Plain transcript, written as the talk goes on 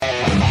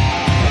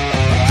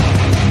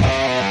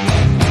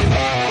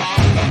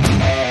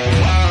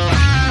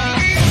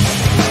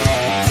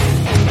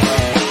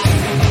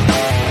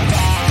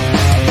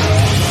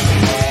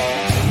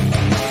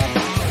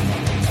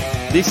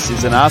This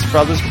is an Ask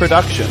Brothers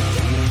production.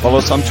 Follow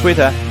us on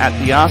Twitter at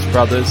The Ask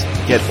Brothers.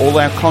 Get all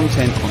our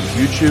content on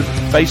YouTube,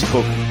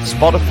 Facebook,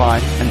 Spotify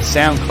and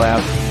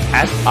SoundCloud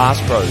at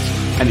Ask Bros.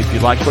 And if you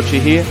like what you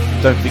hear,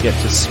 don't forget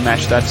to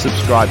smash that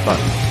subscribe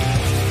button.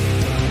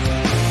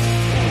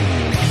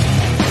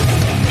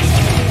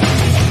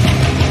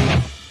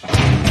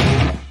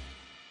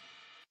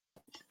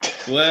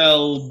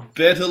 Well,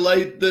 better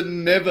late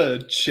than never,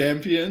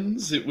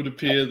 champions. It would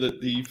appear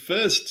that the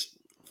first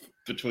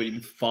between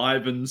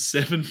 5 and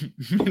 7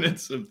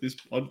 minutes of this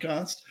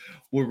podcast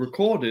were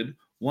recorded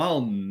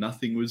while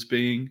nothing was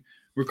being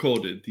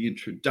recorded. The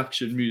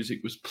introduction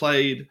music was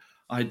played.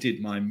 I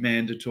did my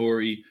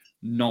mandatory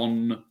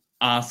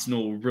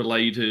non-Arsenal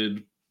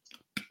related,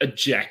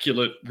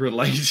 ejaculate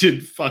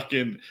related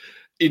fucking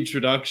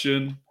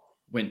introduction.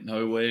 Went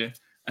nowhere.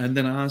 And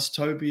then I asked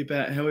Toby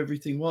about how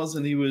everything was,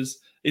 and he was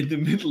in the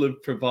middle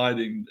of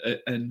providing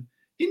an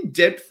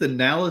in-depth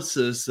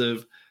analysis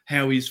of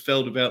how he's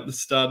felt about the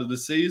start of the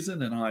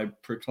season, and I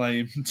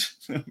proclaimed,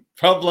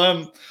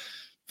 problem,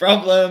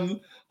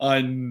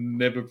 I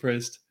never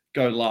pressed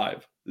go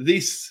live.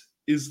 This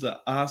is the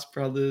Ask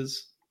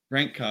Brothers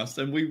Rankcast,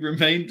 and we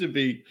remain to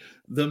be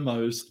the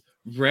most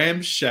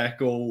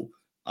ramshackle,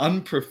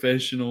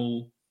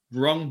 unprofessional,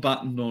 wrong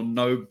button or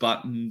no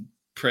button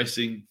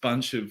pressing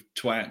bunch of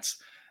twats,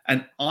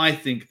 and I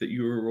think that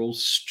you are all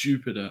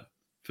stupider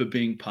for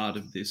being part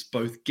of this,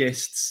 both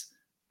guests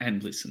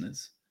and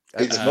listeners.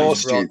 It's more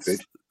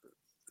stupid.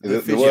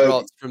 The fish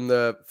rots from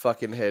the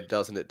fucking head,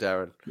 doesn't it,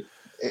 Darren?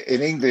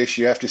 In English,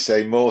 you have to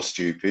say more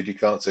stupid. You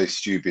can't say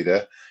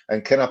stupider.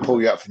 And can I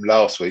pull you up from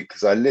last week?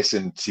 Because I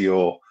listened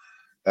to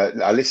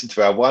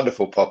our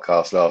wonderful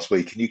podcast last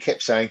week, and you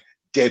kept saying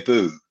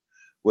debut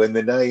when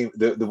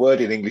the word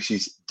in English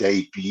is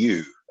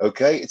debut.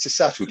 Okay, it's a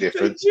subtle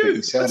difference. But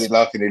you sounded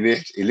like an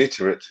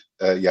illiterate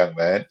young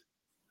man.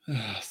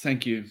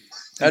 Thank you.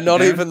 And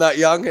not even that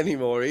young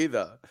anymore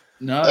either.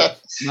 No.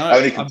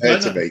 Only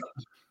compared to me.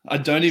 I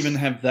don't even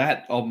have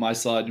that on my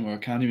side anymore. I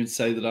can't even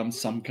say that I'm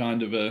some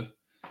kind of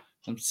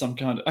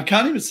I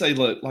can't even say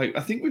like I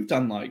think we've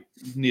done like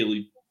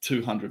nearly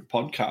 200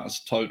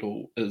 podcasts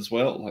total as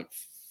well. Like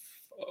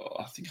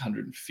I think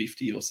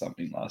 150 or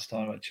something last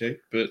time I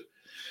checked. But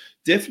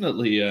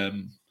definitely,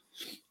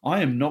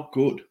 I am not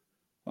good.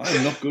 I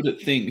am not good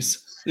at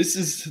things. This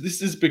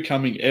is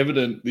becoming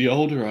evident the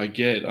older I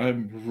get.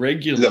 I'm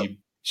regularly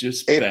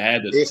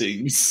bad at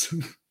things.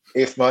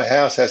 If my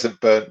house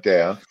hasn't burnt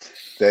down,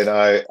 then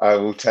I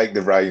will take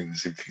the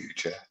reins in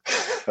future.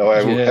 Or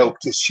I will help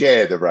to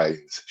share the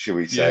reins, shall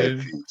we say,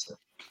 in future.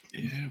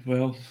 Yeah,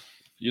 well,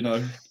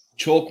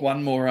 chalk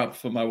one more up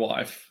for my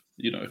wife.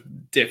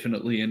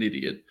 Definitely an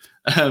idiot.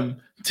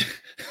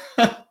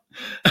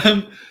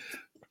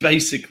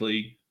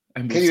 Basically...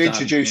 Can you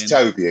introduce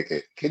Toby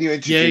again? Can you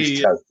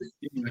introduce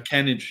Toby? I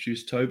can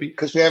introduce Toby.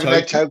 Because we haven't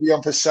had Toby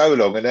on for so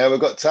long, and now we've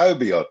got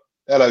Toby on.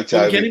 Hello,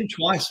 Toby. We get him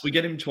twice. We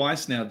get him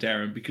twice now,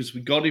 Darren, because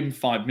we got him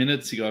 5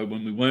 minutes ago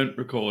when we weren't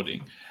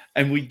recording,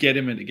 and we get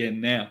him again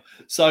now.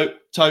 So,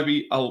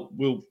 Toby,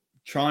 we'll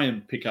try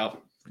and pick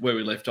up where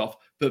we left off.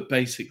 But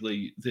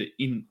basically,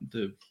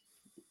 the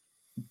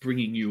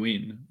bringing you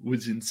in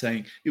was in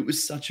saying it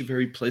was such a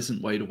very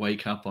pleasant way to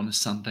wake up on a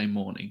Sunday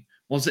morning.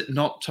 Was it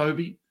not,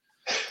 Toby?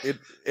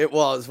 It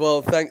was.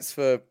 Well, thanks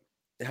for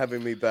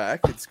having me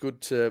back. It's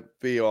good to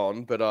be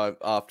on, but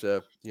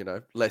after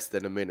less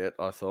than a minute,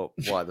 I thought,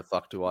 why the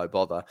fuck do I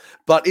bother?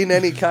 But in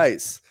any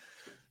case,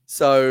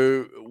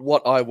 so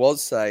what I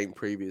was saying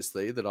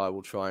previously that I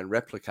will try and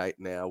replicate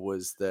now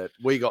was that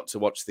we got to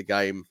watch the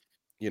game,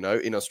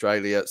 in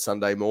Australia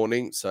Sunday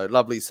morning. So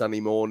lovely sunny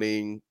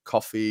morning,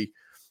 coffee.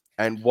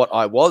 And what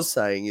I was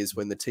saying is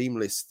when the team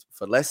list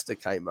for Leicester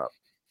came up,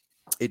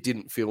 it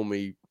didn't fill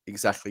me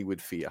exactly with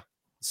fear.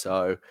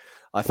 So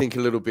I think a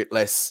little bit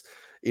less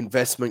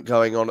investment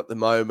going on at the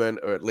moment,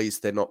 or at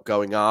least they're not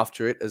going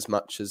after it as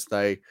much as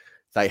they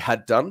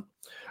had done.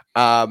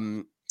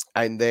 And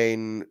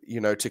then,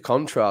 to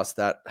contrast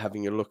that,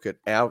 having a look at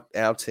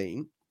our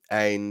team,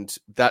 and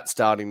that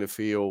starting to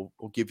feel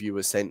or give you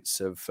a sense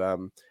of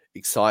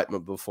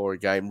excitement before a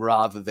game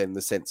rather than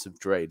the sense of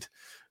dread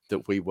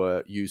that we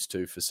were used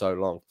to for so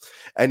long.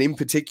 And in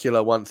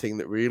particular, one thing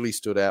that really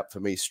stood out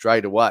for me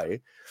straight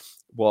away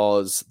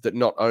was that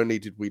not only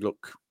did we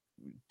look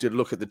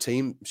at the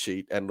team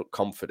sheet and look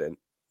confident,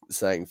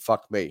 saying,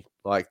 fuck me,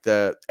 like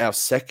our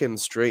second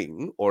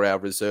string or our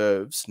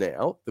reserves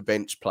now, the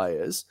bench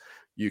players,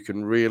 you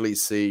can really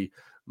see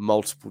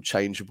multiple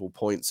changeable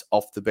points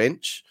off the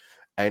bench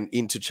and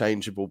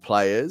interchangeable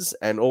players,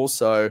 and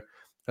also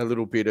a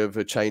little bit of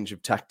a change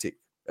of tactic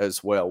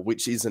as well,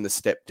 which isn't a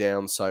step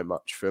down so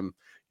much from,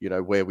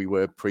 where we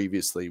were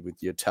previously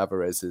with your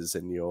Tavareses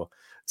and your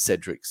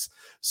Cedrics.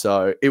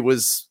 So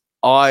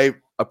I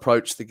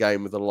approached the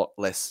game with a lot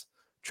less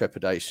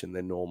trepidation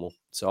than normal.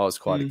 So I was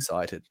quite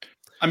excited.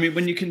 I mean,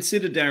 when you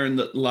consider, Darren,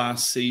 that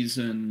last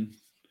season,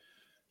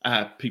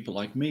 people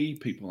like me,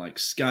 people like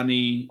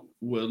Scunny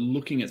were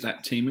looking at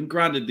that team, and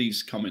granted,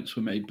 these comments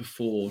were made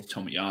before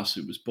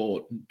Tomiyasu was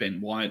bought, Ben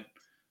White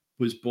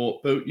was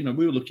bought. But, we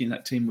were looking at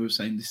that team. We were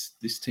saying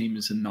this team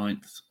is a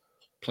 9th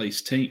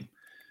place team.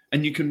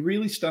 And you can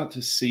really start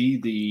to see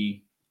the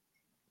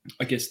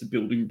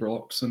building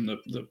blocks and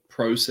the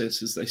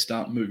process as they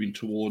start moving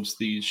towards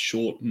these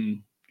short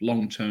and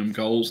long-term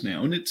goals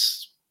now. And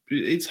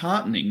it's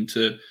heartening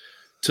to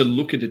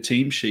look at a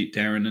team sheet,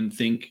 Darren, and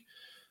think,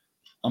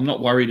 I'm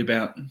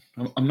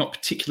not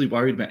particularly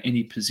worried about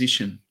any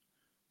position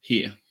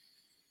here.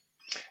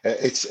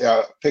 It's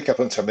pick up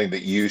on something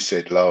that you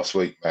said last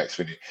week, Max,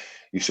 when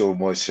you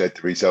almost said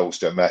the results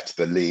don't matter,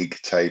 the league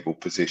table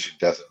position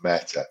doesn't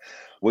matter.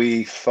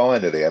 We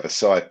finally have a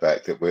side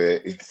back that we're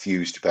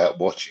enthused about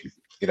watching.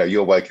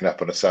 You're waking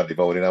up on a Sunday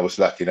morning. I was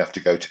lucky enough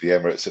to go to the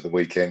Emirates at the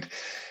weekend,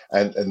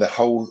 and the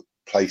whole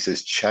place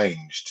has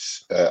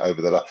changed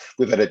over the last.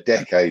 We've had a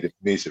decade of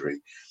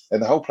misery,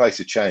 and the whole place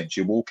has changed.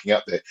 You're walking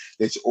up there.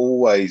 There's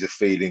always a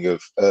feeling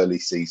of early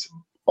season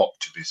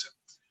optimism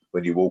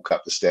when you walk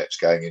up the steps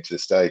going into the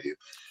stadium.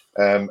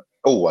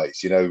 Always,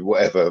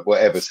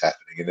 whatever's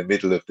happening in the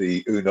middle of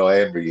the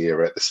Unai Emery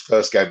era, at the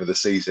first game of the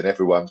season,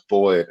 everyone's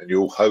buoyant and you're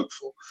all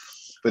hopeful.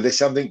 But there's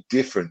something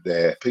different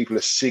there. People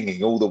are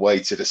singing all the way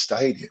to the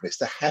stadium. It's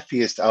the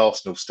happiest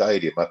Arsenal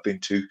stadium I've been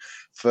to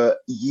for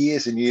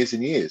years and years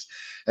and years.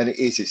 And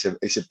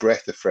it's a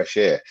breath of fresh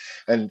air.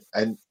 And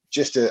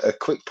just a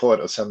quick point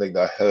on something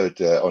that I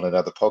heard on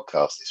another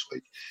podcast this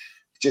week.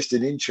 Just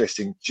an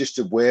interesting, just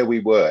to where we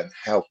were and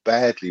how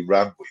badly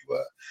run we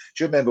were.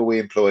 Do you remember we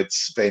employed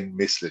Sven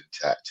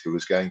Mislintat, who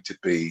was going to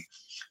be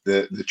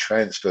the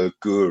transfer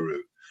guru?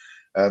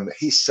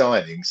 His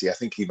signings, I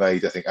think he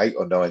made 8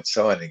 or 9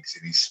 signings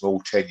in his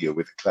small tenure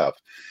with the club,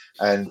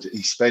 and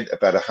he spent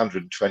about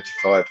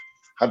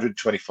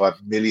 125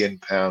 million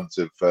pounds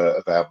of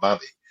our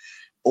money.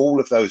 All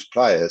of those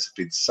players have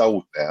been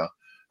sold now,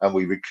 and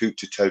we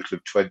recouped a total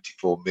of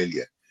 24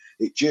 million.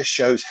 It just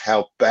shows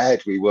how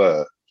bad we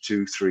were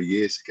 2-3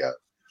 years ago,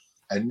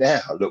 and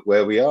now look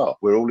where we are.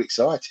 We're all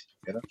excited.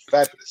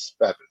 Fabulous.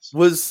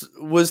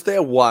 Was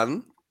there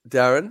one,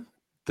 Darren,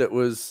 that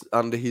was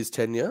under his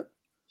tenure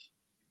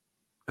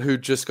who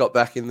just got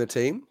back in the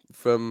team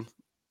from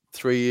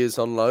 3 years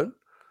on loan?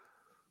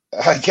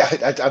 I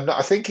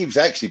think he was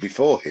actually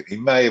before him. He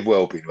may have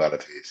well been one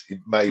of his. He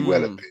may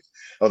well have been.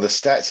 On the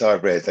stats I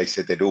read, they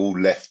said they'd all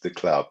left the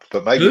club,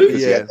 but maybe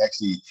because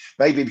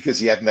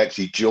he hadn't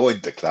actually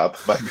joined the club.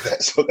 Maybe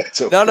that's what.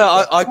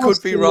 No, I could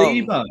be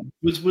wrong.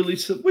 Was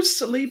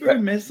Saliba a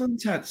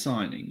Mislintat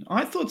signing?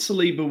 I thought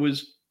Saliba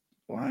was.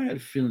 I had a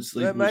feeling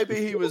Saliba.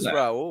 Maybe he was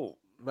Raul.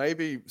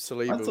 Maybe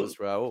Saliba was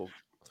Raul.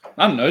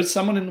 I don't know.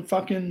 Someone in the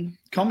fucking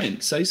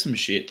comments say some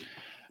shit.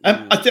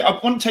 I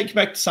want to take you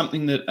back to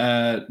something that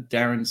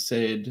Darren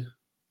said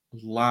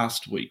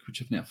last week,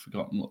 which I've now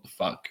forgotten what the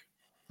fuck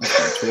I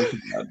was going to talk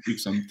about,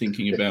 because I'm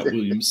thinking about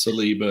William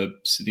Saliba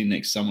sitting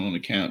next to someone on a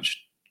couch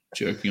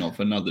jerking off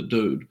another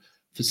dude.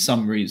 For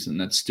some reason,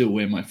 that's still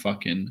where my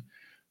fucking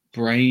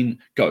brain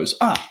goes.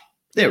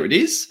 There it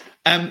is.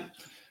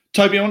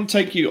 Toby, I want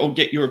to take you or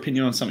get your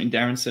opinion on something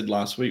Darren said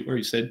last week, where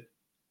he said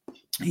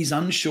he's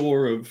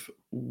unsure of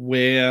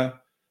where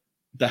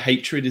the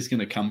hatred is going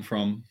to come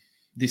from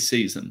this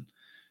season.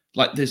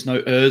 Like, there's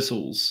no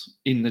Ozils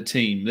in the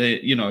team.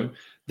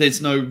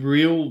 There's no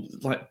real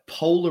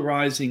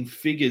polarizing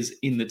figures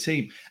in the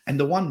team. And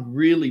the one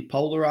really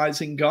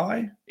polarizing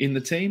guy in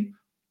the team,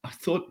 I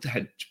thought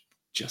had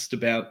just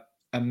about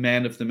a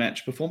man of the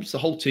match performance. The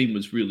whole team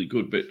was really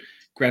good, but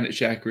Granit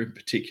Xhaka in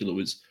particular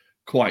was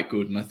quite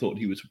good. And I thought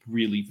he was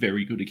really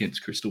very good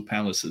against Crystal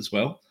Palace as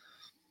well.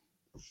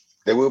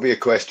 There will be a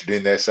question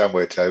in there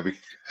somewhere, Toby.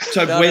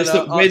 So where's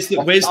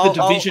the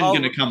division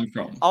going to come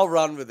from? I'll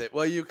run with it.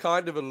 Well, you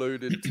kind of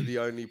alluded to the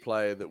only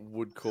player that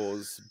would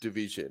cause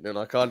division, and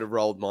I kind of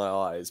rolled my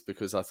eyes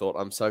because I thought,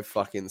 I'm so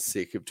fucking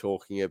sick of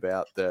talking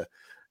about the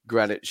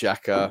Granit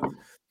Xhaka.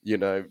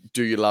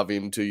 Do you love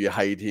him? Do you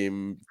hate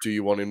him? Do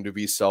you want him to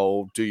be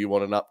sold? Do you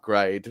want an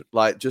upgrade?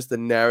 Just the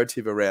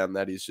narrative around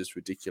that is just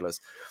ridiculous.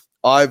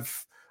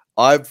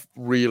 I've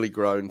really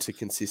grown to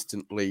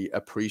consistently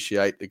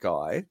appreciate the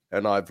guy,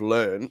 and I've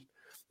learned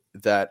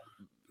that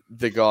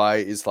the guy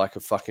is like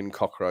a fucking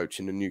cockroach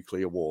in a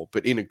nuclear war,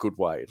 but in a good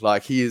way.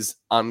 He is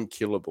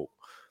unkillable.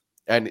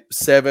 And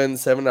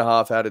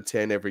 7.5 out of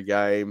 10 every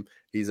game.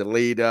 He's a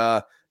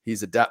leader.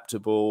 He's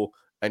adaptable,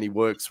 and he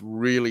works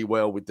really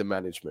well with the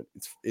management.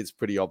 It's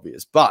pretty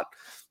obvious. But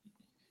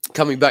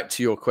coming back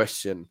to your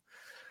question,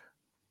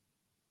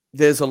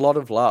 there's a lot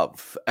of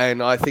love,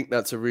 and I think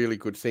that's a really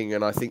good thing,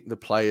 and I think the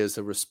players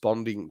are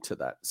responding to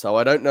that. So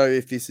I don't know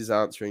if this is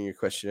answering your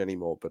question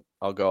anymore, but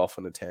I'll go off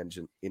on a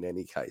tangent in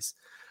any case.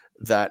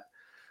 That,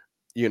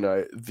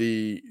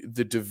 the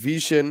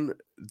division,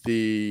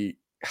 the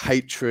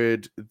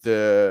hatred,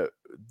 the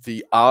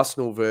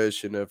Arsenal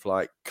version of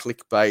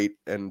clickbait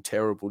and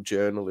terrible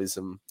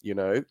journalism,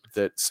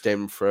 that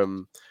stem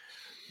from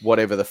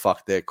whatever the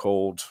fuck they're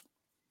called.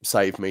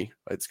 Save me.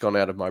 It's gone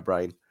out of my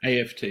brain.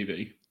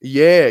 AFTV.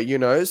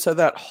 Yeah, so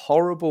that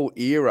horrible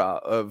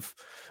era of,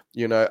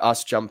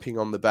 us jumping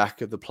on the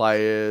back of the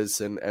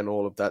players and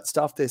all of that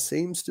stuff, there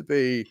seems to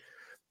be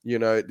you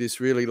know, this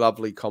really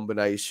lovely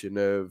combination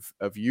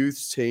of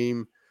youth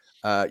team,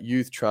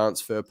 youth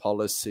transfer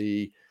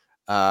policy,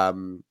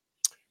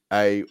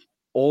 a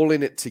all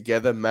in it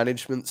together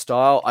management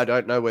style. I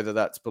don't know whether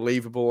that's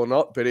believable or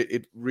not, but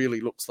it really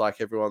looks like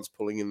everyone's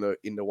pulling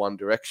in the one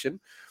direction.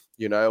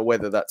 You know,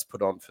 whether that's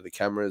put on for the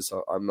cameras,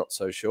 I'm not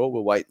so sure.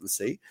 We'll wait and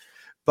see.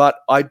 But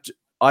I,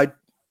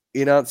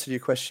 in answer to your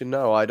question,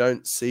 no, I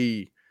don't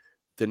see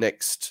the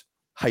next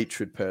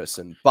hatred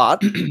person.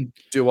 But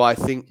do I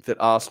think that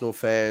Arsenal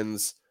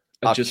fans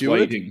are just cured?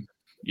 waiting.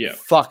 Yeah.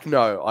 Fuck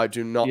no, I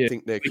do not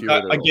think they're cured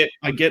at all.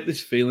 I get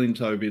this feeling,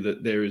 Toby,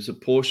 that there is a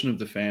portion of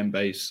the fan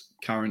base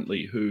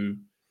currently who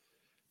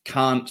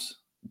can't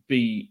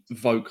be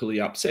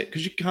vocally upset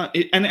because you can't.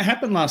 And it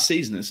happened last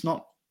season. It's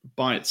not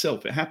by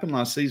itself. It happened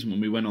last season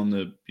when we went on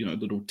the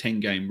little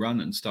 10-game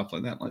run and stuff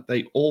like that. Like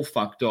they all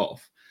fucked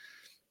off.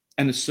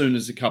 And as soon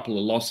as a couple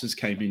of losses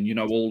came in,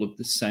 all of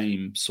the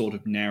same sort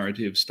of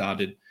narrative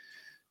started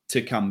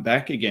to come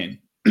back again.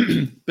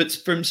 But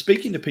from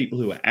speaking to people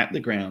who are at the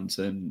grounds,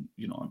 and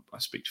I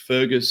speak to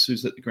Fergus,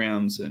 who's at the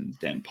grounds, and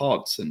Dan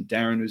Potts and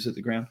Darren, who's at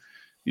the ground,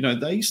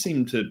 they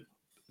seem to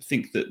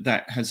think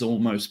that has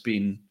almost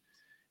been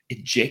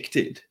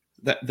ejected,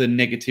 that the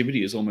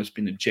negativity has almost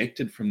been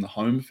ejected from the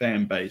home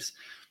fan base.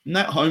 And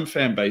that home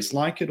fan base,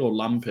 like it or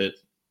lump it,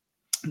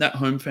 that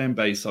home fan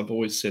base, I've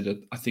always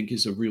said, I think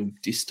is a real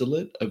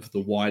distillate of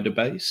the wider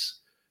base.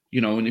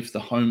 And if the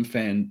home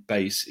fan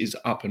base is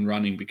up and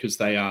running because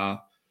they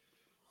are,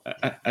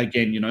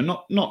 again,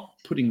 not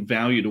putting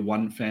value to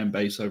one fan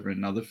base over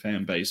another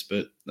fan base,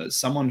 but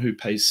someone who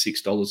pays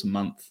 $6 a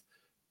month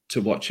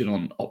to watch it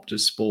on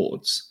Optus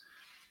Sports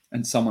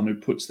and someone who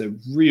puts their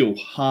real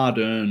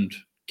hard-earned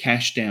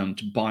cash down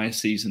to buy a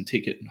season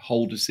ticket and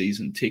hold a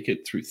season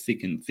ticket through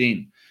thick and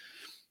thin,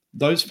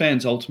 those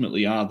fans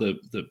ultimately are the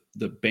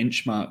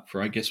benchmark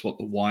for, I guess, what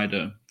the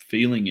wider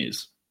feeling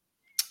is.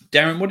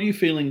 Darren, what are you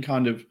feeling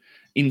kind of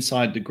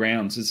inside the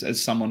grounds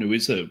as someone who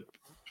is a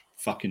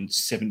fucking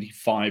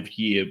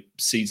 75-year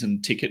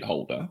season ticket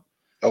holder?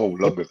 Oh,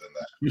 longer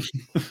than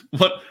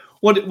that.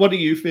 What are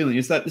you feeling?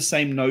 Is that the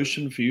same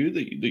notion for you,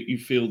 that you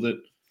feel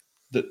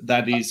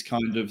that is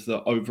kind of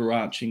the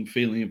overarching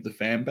feeling of the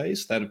fan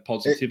base, that of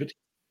positivity?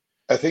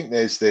 I think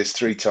there's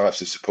three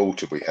types of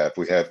supporter we have.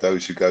 We have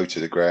those who go to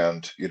the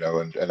ground,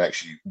 and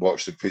actually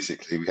watch them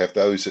physically. We have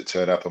those that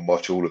turn up and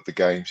watch all of the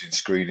games in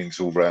screenings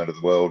all around the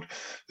world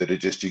that are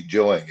just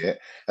enjoying it.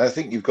 And I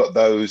think you've got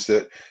those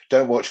that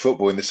don't watch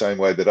football in the same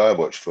way that I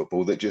watch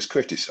football, that just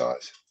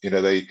criticise. They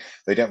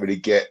don't really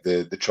get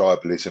the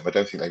tribalism. I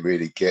don't think they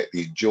really get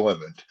the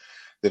enjoyment.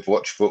 They've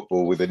watched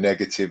football with a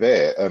negative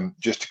air.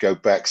 Just to go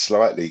back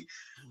slightly,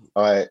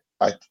 I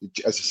as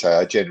I say,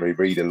 I generally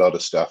read a lot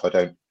of stuff.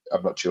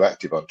 I'm not too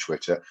active on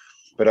Twitter,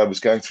 but I was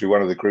going through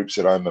one of the groups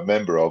that I'm a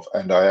member of,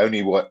 and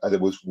there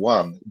was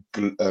one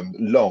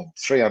long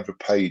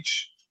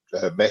 300-page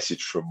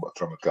message from a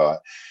guy,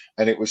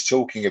 and it was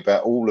talking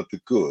about all of the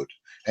good,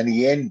 and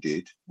he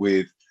ended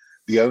with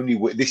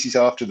this is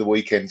after the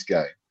weekend's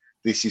game.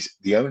 This is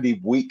the only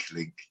weak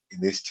link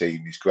in this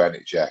team is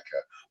Granit Xhaka.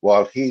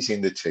 While he's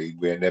in the team,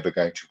 we're never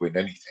going to win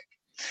anything.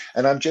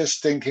 And I'm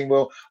just thinking,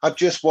 well, I've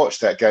just watched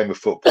that game of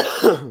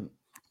football.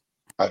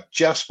 I've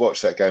just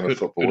watched that game of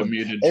football.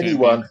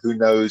 Anyone who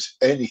knows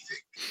anything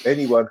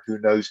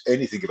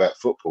about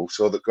football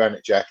saw that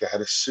Granit Xhaka had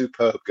a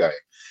superb game.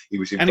 He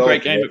was involved, and a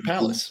great game at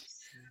Palace.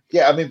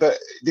 Yeah, I mean, but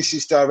this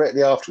is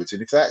directly afterwards.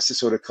 And if that's the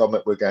sort of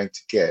comment we're going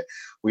to get,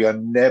 we are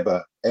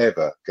never,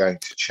 ever going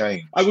to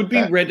change. I would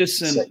be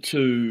reticent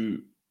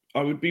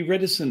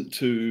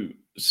to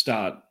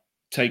start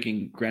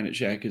taking Granit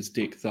Xhaka's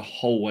dick the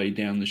whole way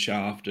down the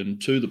shaft and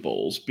to the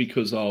balls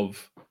because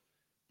of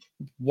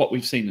what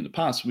we've seen in the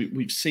past.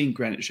 We've seen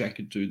Granit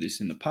Xhaka do this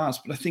in the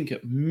past, but I think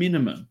at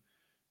minimum,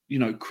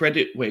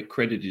 credit where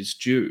credit is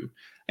due,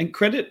 and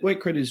credit where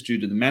credit is due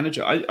to the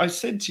manager. I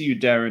said to you,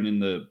 Darren, in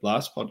the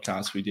last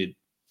podcast we did,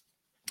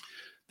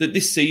 that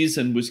this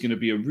season was going to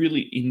be a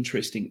really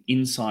interesting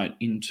insight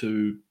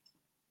into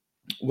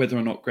whether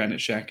or not Granit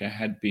Xhaka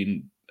had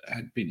been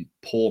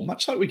poor,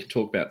 much like we could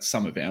talk about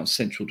some of our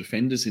central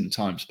defenders in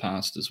times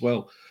past as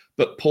well.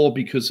 But poor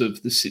because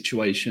of the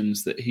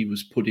situations that he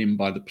was put in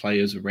by the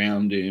players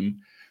around him,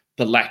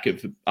 the lack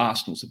of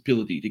Arsenal's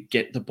ability to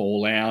get the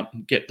ball out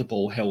and get the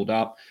ball held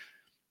up,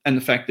 and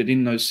the fact that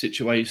in those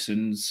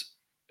situations,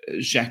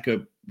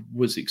 Xhaka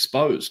was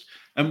exposed.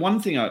 And one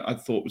thing I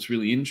thought was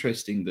really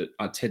interesting that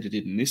Arteta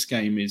did in this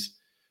game is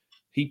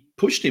he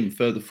pushed him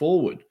further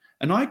forward.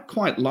 And I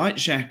quite like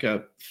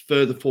Xhaka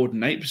further forward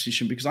in 8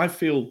 position because I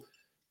feel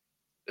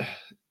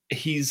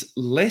he's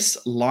less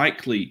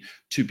likely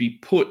to be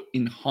put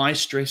in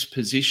high-stress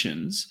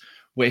positions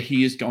where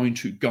he is going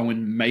to go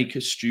and make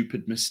a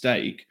stupid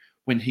mistake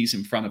when he's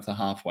in front of the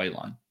halfway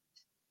line.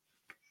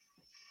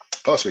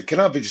 Possibly. Can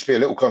I just be a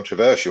little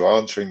controversial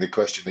answering the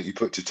question that you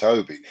put to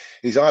Toby?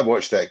 Is I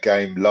watched that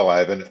game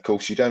live, and of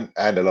course you don't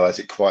analyse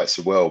it quite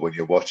so well when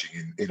you're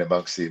watching in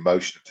amongst the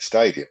emotion of the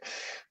stadium.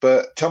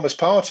 But Thomas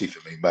Partey,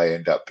 for me, may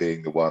end up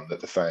being the one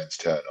that the fans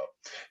turn on.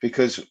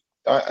 Because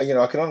I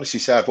can honestly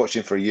say I've watched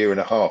him for a year and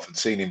a half and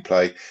seen him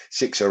play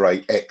 6 or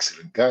 8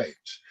 excellent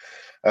games.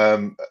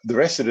 The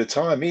rest of the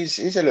time, he's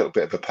a little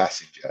bit of a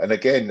passenger. And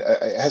again,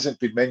 it hasn't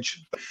been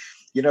mentioned, but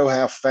you know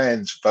how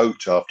fans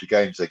vote after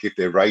games, they give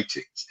their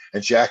ratings.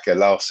 And Xhaka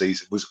last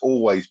season was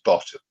always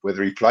bottom,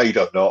 whether he played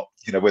or not,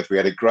 whether he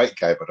had a great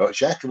game or not.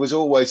 Xhaka was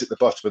always at the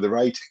bottom of the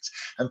ratings,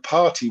 and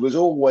Partey was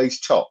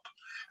always top.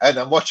 And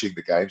I'm watching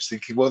the games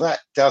thinking, well, that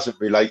doesn't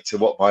relate to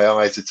what my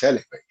eyes are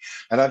telling me.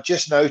 And I've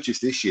just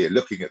noticed this year,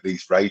 looking at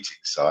these rating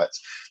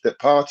sites, that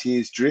Partey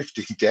is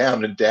drifting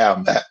down and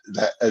down that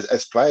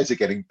as players are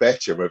getting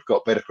better and have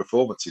got better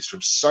performances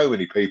from so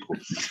many people,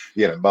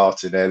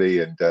 Martinelli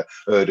and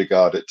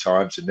Ødegaard at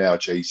times, and now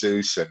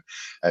Jesus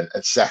and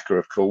Saka,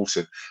 of course,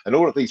 and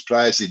all of these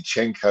players,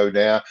 Zinchenko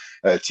now,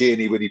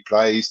 Tierney when he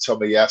plays,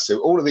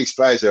 Tomiyasu, all of these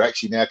players are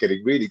actually now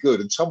getting really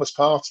good. And Thomas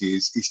Partey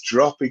is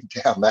dropping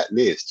down that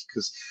list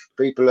because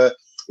people are.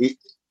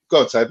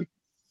 Go on, Toby.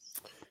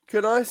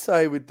 Can I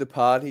say with the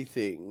Partey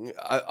thing,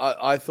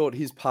 I thought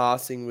his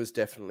passing was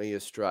definitely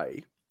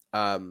astray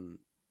in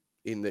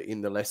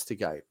the Leicester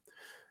game.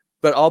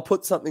 But I'll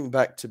put something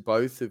back to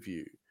both of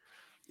you.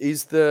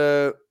 Is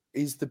the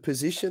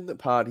position that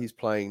Partey's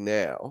playing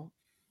now,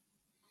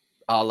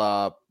 a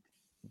la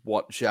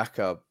what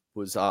Xhaka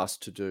was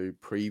asked to do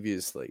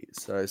previously?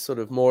 So sort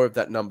of more of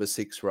that number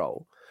 6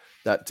 role,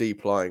 that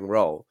deep lying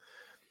role.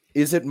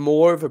 Is it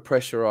more of a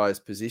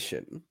pressurized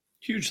position?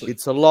 Hugely.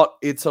 It's a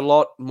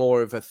lot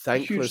more of a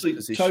thankless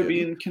position.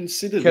 Toby, and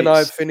consider Can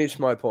I finish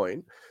my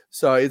point?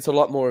 So it's a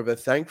lot more of a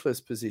thankless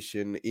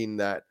position in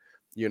that,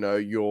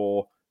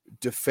 you're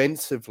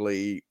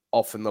defensively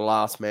often the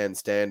last man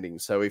standing.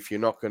 So if you're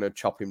not going to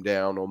chop him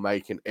down or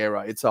make an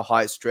error, it's a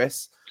high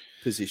stress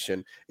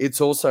position.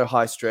 It's also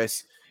high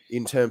stress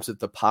in terms of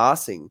the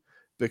passing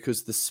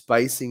because the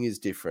spacing is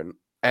different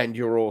and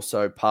you're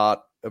also part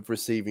of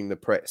receiving the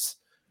press.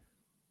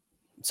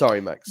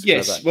 Sorry, Max.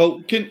 Yes,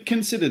 well,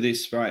 consider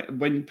this, right?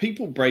 When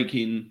people break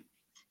in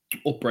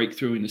or break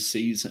through in a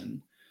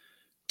season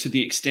to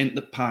the extent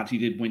that Partey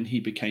did when he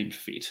became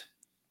fit,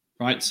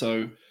 right?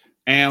 So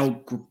our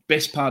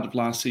best part of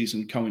last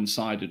season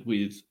coincided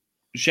with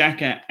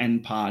Xhaka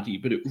and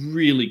Partey, but it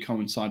really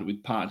coincided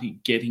with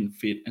Partey getting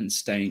fit and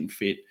staying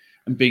fit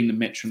and being the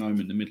metronome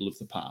in the middle of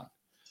the park.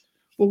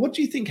 Well, what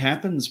do you think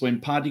happens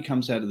when Partey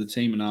comes out of the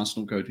team and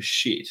Arsenal go to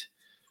shit?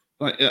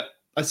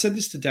 I said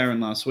this to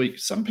Darren last week.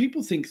 Some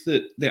people think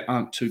that there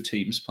aren't 2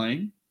 teams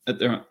playing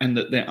and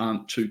that there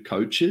aren't 2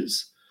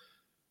 coaches,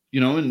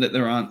 and that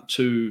there aren't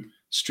 2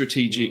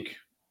 strategic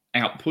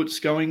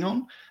outputs going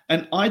on.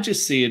 And I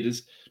just see it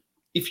as,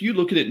 if you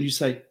look at it and you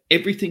say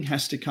everything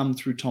has to come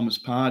through Thomas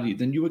Partey,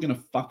 then you are going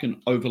to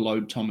fucking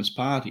overload Thomas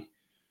Partey.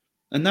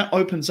 And that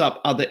opens up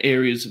other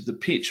areas of the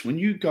pitch. When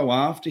you go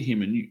after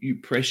him and you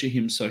pressure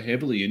him so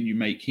heavily and you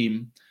make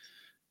him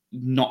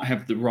not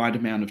have the right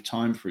amount of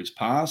time for his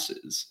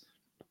passes,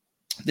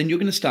 then you're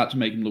going to start to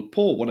make him look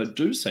poor. What I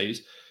do say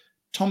is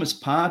Thomas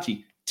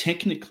Partey,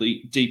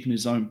 technically deep in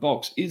his own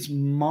box, is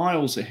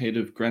miles ahead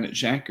of Granit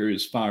Xhaka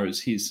as far as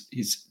his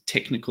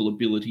technical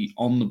ability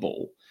on the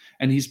ball.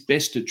 And his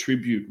best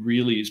attribute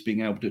really is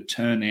being able to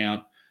turn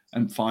out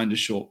and find a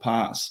short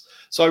pass.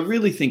 So I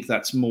really think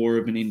that's more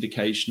of an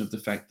indication of the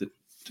fact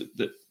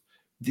that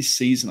this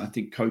season, I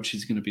think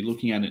coaches are going to be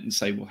looking at it and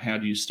say, well, how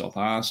do you stop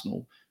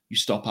Arsenal? You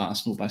stop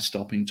Arsenal by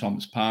stopping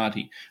Thomas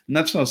Partey. And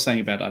that's what I was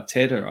saying about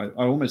Arteta.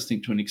 I almost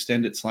think to an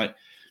extent it's like,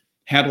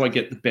 how do I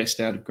get the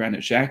best out of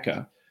Granit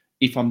Xhaka?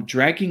 If I'm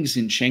dragging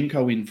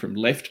Zinchenko in from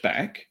left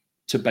back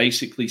to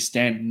basically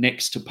stand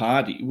next to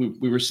Partey,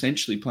 we were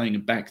essentially playing a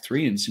back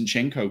 3 and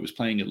Zinchenko was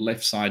playing a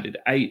left-sided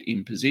 8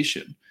 in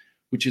position,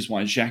 which is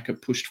why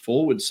Xhaka pushed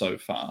forward so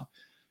far.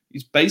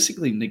 He's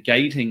basically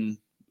negating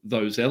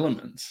those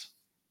elements.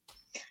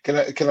 Can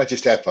I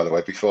just add, by the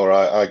way, before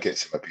I get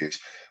some abuse?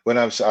 When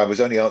I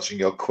was only answering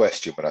your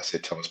question when I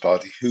said Thomas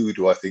Partey, who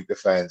do I think the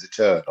fans are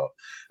turn on?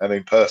 I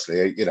mean,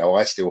 personally,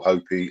 I still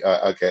hope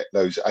I get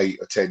those 8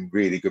 or 10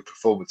 really good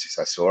performances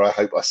I saw. I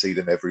hope I see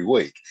them every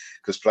week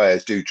because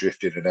players do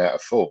drift in and out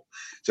of form.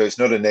 So it's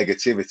not a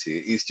negativity.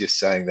 It is just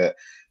saying that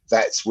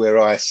that's where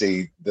I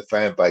see the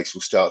fan base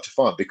will start to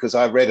find. Because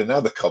I read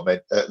another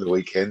comment at the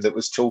weekend that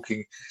was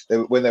talking,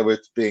 when they were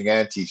being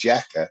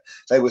anti-Xhaka,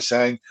 they were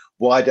saying,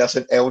 why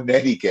doesn't El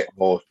Neni get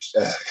more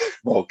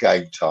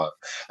game time?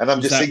 And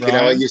I'm just thinking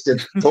how I used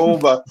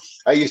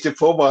to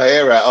pull my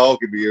hair out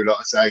arguing with you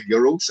lot, saying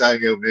you're all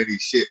saying El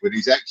Neni's shit when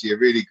he's actually a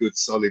really good,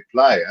 solid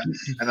player.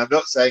 And I'm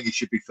not saying he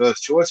should be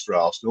first choice for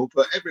Arsenal,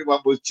 but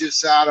everyone was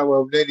just saying, oh,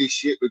 El Neni's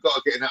shit. We've got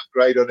to get an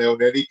upgrade on El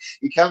Neni.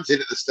 He comes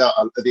in at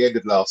the end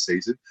of last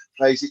season,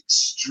 plays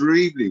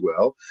extremely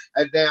well,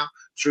 and now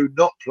through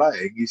not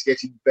playing, he's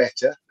getting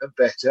better and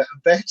better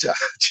and better.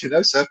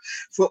 So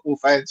football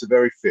fans are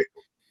very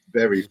fickle.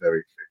 Very,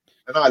 very fickle.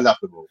 And I love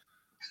them all.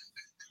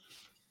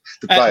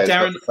 The players,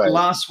 Darren, not the fans.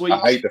 last week, I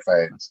hate the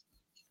fans.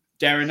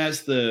 Darren,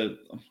 as the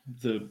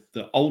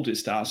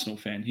oldest Arsenal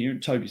fan here,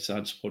 and Toby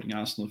started supporting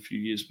Arsenal a few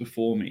years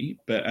before me,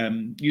 but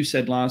you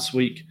said last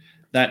week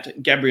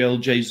that Gabriel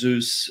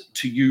Jesus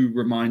to you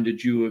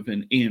reminded you of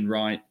an Ian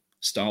Wright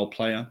style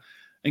player.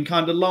 And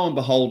kind of lo and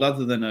behold,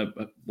 other than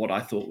what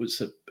I thought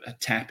was a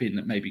tap in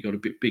that maybe got a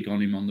bit big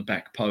on him on the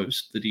back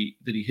post that he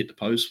hit the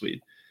post with,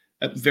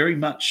 very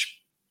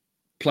much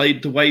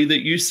played the way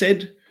that you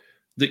said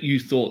that you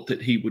thought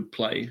that he would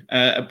play.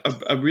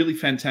 A really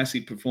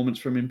fantastic performance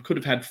from him. Could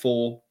have had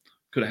 4,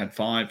 could have had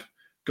 5,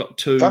 got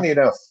 2.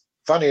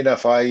 Funny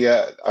enough,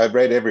 I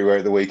read everywhere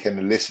at the weekend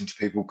and listened to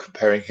people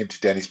comparing him to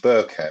Dennis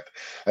Bergkamp,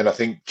 and I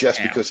think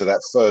just because of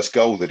that first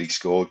goal that he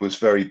scored was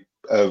very.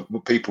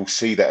 People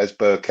see that as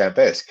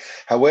Bergkamp-esque.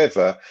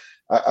 However,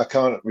 I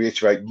can't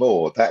reiterate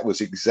more. That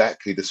was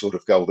exactly the sort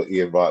of goal that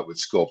Ian Wright would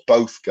score.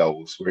 Both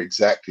goals were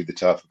exactly the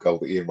type of goal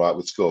that Ian Wright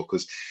would score,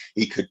 because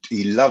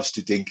he loves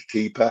to dink a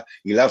keeper,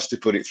 he loves to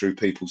put it through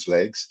people's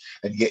legs,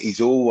 and yet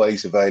he's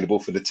always available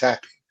for the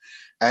tapping.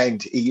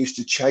 And he used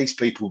to chase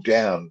people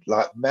down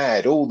like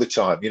mad all the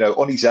time,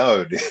 on his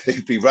own.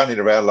 He'd be running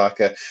around like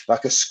a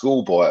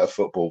schoolboy at a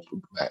football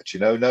match,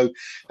 And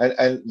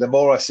the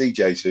more I see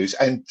Jesus,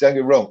 and don't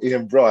get me wrong,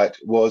 Ian Wright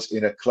was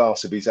in a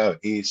class of his own.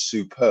 He is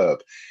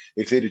superb.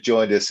 If he'd have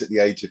joined us at the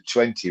age of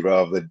 20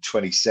 rather than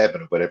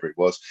 27 or whatever it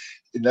was,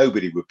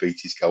 nobody would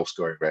beat his goal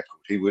scoring record.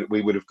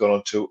 We would have gone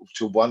on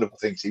to wonderful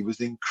things. He was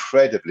an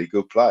incredibly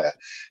good player.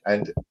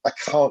 And I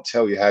can't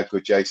tell you how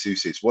good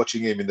Jesus is.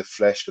 Watching him in the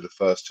flesh for the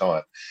first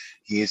time,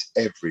 he is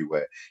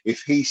everywhere.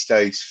 If he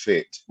stays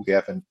fit, we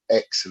have an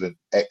excellent,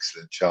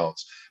 excellent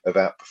chance of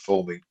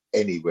outperforming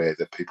anywhere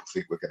that people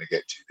think we're going to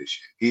get to this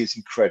year. He is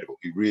incredible.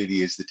 He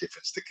really is the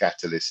difference, the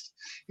catalyst,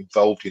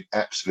 involved in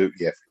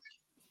absolutely everything.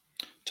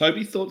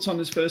 Toby, thoughts on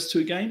his first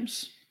 2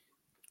 games?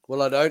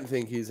 Well, I don't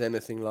think he's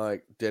anything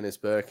like Dennis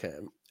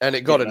Bergkamp. And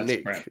it got a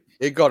nick. Crap.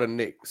 It got a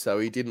nick, so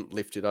he didn't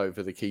lift it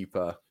over the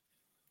keeper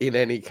in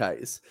any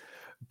case.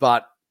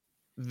 But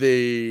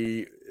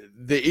the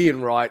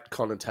Ian Wright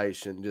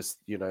connotation, just,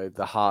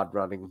 the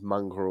hard-running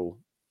mongrel,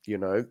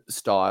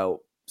 style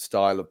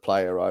of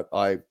player,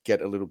 I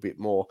get a little bit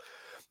more.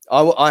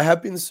 I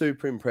have been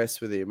super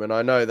impressed with him, and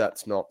I know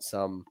that's not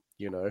some,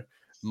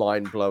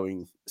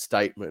 mind-blowing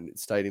statement.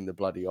 It's stating the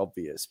bloody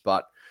obvious,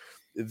 but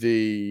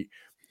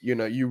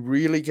you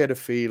really get a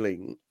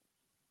feeling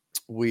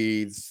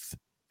with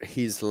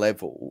his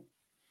level,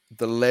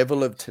 the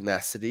level of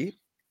tenacity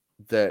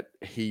that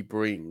he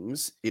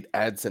brings, it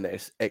adds an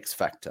X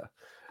factor.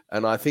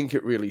 And I think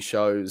it really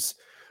shows,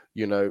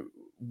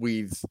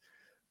 with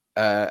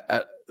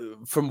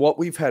from what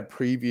we've had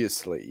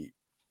previously,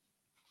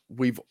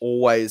 we've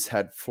always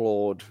had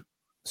flawed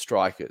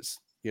strikers.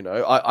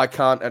 I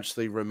can't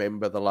actually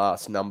remember the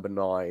last number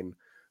 9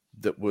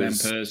 that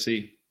was Van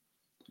Persie.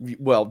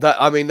 Well,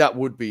 that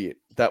would be it.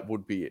 That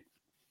would be it.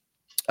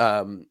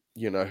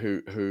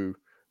 Who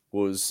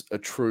was a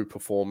true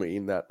performer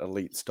in that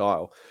elite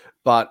style.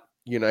 But,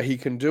 he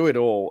can do it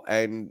all,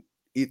 and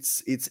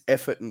it's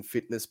effort and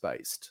fitness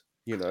based,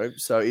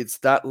 So it's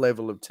that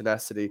level of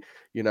tenacity.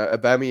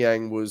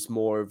 Aubameyang was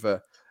more of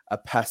a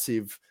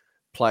passive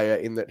player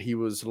in that he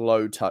was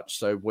low touch.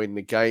 So when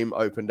the game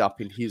opened up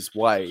in his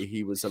way,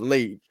 he was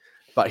elite,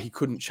 but he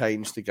couldn't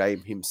change the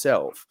game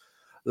himself.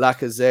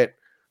 Lacazette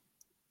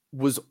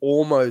was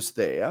almost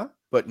there,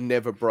 but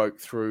never broke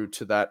through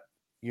to that,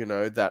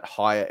 that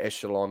higher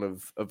echelon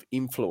of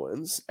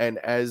influence. And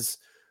as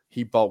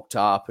he bulked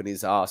up and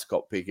his ass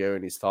got bigger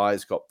and his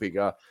thighs got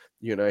bigger,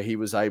 he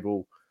was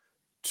able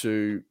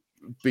to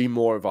be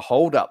more of a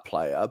hold-up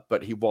player,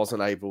 but he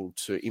wasn't able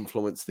to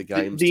influence the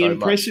game the so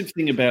impressive much.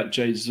 thing about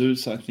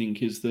Jesus, I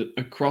think, is that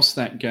across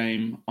that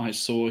game, I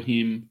saw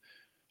him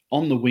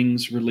on the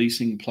wings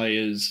releasing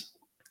players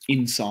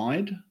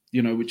inside,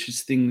 which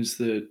is things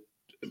that,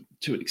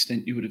 to an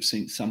extent, you would have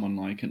seen someone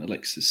like an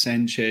Alexis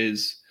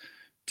Sanchez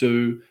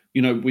do.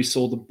 We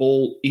saw the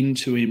ball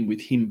into him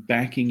with him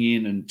backing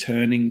in and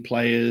turning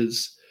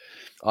players.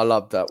 I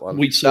loved that one.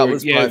 That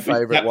was my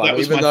favourite one,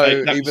 even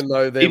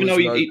though there was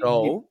no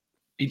goal.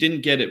 He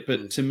didn't get it,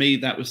 but to me,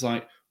 that was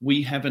like,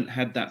 we haven't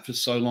had that for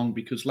so long,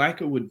 because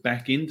Laka would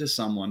back into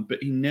someone, but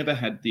he never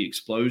had the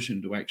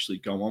explosion to actually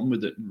go on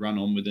with it and run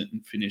on with it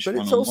and finish. But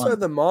it's also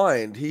the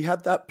mind. He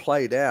had that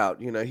played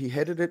out. He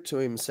headed it to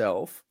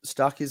himself,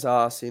 stuck his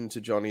ass into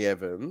Johnny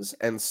Evans,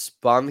 and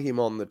spun him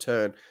on the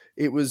turn.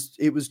 It was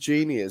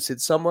genius.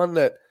 It's someone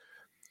that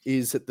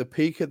is at the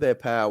peak of their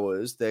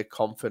powers, their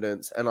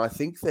confidence, and I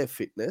think their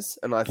fitness.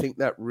 And I think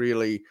that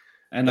really.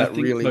 And that I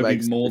think really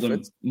makes more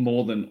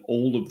than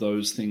all of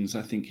those things,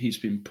 I think he's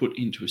been put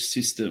into a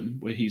system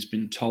where he's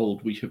been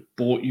told, we have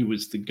bought you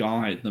as the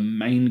guy, the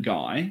main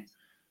guy.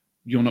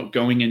 You're not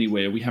going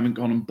anywhere. We haven't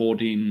gone and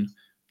bought in,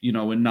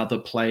 another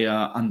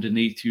player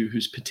underneath you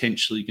who's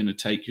potentially going to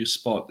take your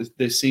spot.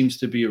 There seems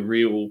to be a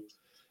real,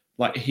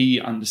 he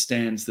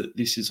understands that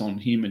this is on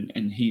him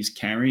and he's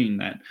carrying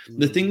that.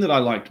 The thing that I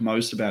liked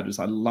most about it is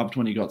I loved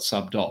when he got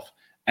subbed off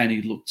and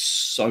he looked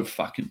so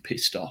fucking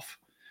pissed off.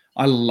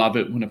 I love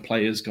it when a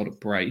player's got a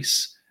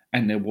brace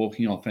and they're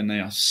walking off and they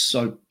are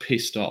so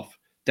pissed off.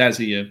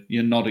 Dazzy,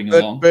 you're nodding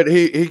along. But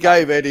he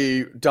gave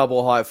Eddie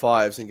double high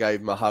fives and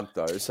gave him a hug,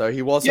 though. So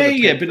he wasn't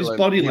but his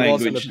body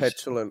language. Wasn't a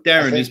petulant.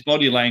 Darren, his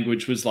body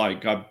language was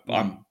like,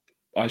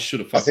 I should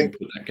have fucking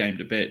put that game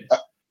to bed.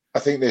 I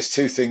think there's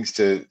two things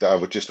that I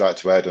would just like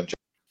to add on.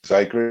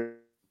 I agree.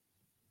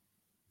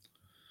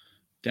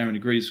 Darren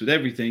agrees with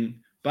everything,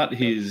 but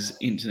his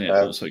internet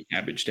also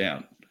cabbaged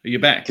out. Are you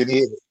back? Can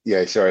you?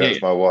 Yeah, sorry,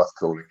 that's my wife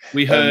calling.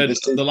 We heard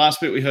the last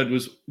bit we heard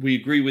was, "We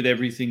agree with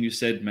everything you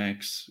said,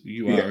 Max.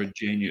 You are a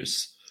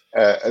genius."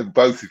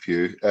 Both of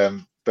you.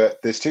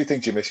 But there's two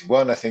things you're missing.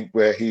 One, I think,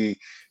 where he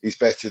is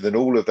better than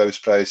all of those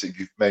players that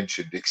you've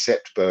mentioned,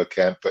 except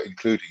Bergkamp, but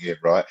including him,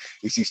 right,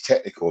 is his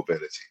technical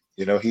ability.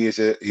 You know, he is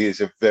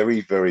a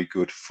very, very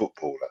good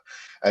footballer.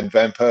 And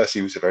Van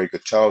Persie was a very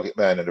good target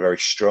man and a very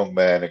strong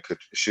man and could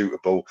shoot a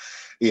ball.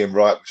 Ian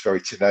Wright was very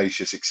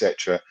tenacious,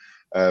 etc.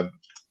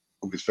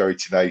 Was very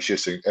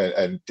tenacious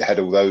and had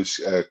all those,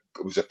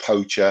 was a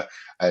poacher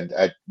and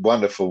had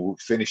wonderful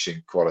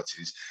finishing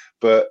qualities.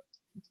 But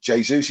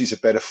Jesus is a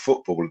better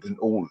footballer than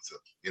all of them.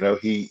 You know,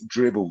 he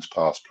dribbles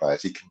past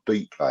players, he can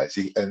beat players,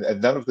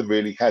 and none of them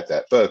really had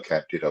that.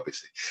 Bergkamp did,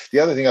 obviously. The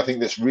other thing I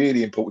think that's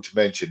really important to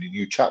mention, and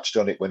you touched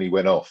on it when he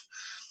went off,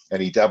 and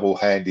he double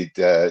high-fived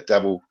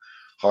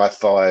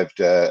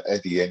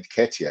Eddie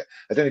Nketiah.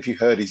 I don't know if you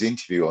heard his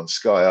interview on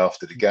Sky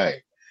after the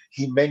game.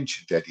 He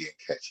mentioned Eddie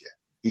Nketiah.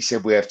 He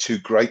said, we have two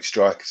great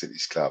strikers at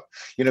this club.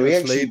 You know, he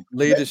actually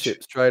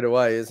leadership straight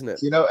away, isn't it?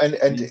 You know,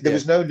 and there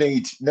was no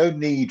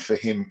need for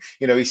him.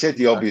 You know, he said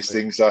the obvious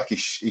things, like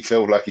he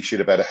felt like he should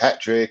have had a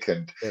hat trick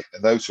and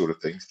those sort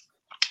of things.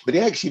 But he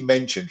actually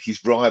mentioned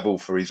his rival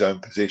for his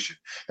own position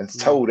and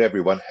told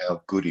everyone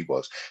how good he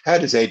was. How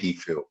does Eddie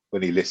feel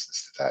when he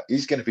listens to that?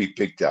 He's going to be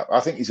picked up. I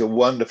think he's a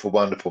wonderful,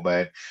 wonderful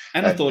man.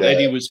 And I thought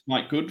Eddie was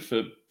quite good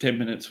for 10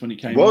 minutes when he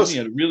came on. He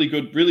had a really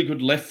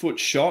good left foot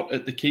shot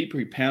at the keeper.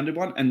 He pounded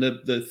one. And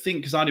the thing,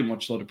 because I didn't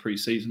watch a lot of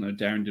preseason, though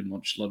Darren didn't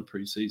watch a lot of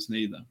preseason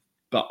either.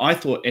 But I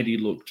thought Eddie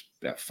looked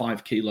about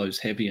 5 kilos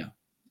heavier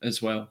as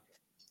well.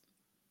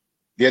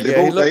 Yeah, they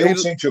all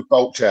seem to have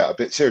bulked out a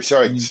bit. Sorry,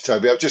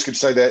 Toby. I was just going to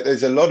say that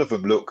there's a lot of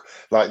them look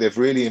like they've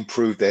really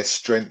improved their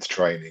strength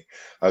training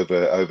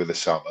over the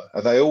summer,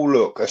 and they all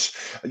look.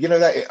 You know,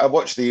 that I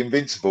watched the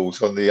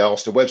Invincibles on the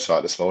Arsenal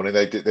website this morning.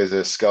 There's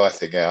a Sky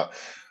thing out.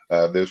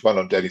 There was one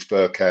on Dennis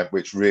Bergkamp,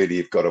 which really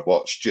you've got to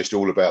watch, just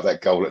all about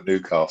that goal at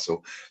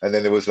Newcastle. And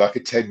then there was like a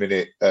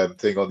 10-minute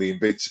thing on the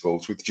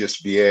Invincibles with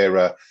just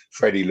Vieira,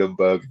 Freddie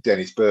Ljungberg,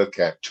 Dennis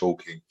Bergkamp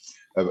talking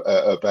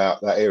about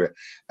that era,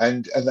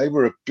 and they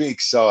were a big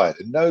side,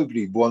 and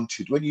nobody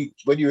wanted when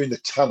you're in the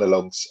ton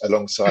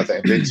alongside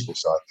that Invincible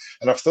side.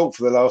 And I've thought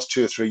for the last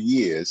 2 or 3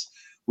 years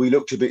we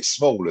looked a bit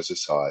small as a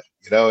side,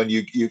 you know. And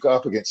you go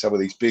up against some of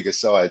these bigger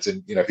sides,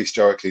 and you know,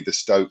 historically the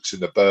Stokes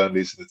and the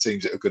Burnleys and the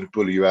teams that are going to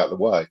bully you out of the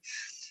way.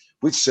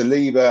 With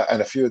Saliba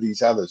and a few of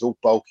these others all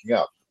bulking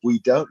up, we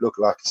don't look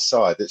like a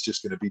side that's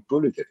just going to be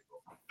bullied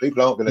anymore.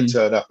 People aren't going to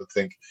turn up and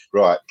think,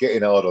 right,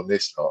 getting hard on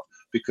this lot.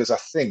 Because I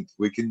think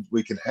we can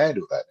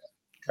handle that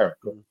now.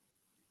 Karen.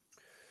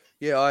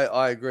 Yeah,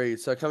 I agree.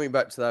 So coming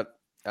back to that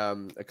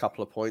a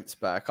couple of points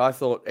back, I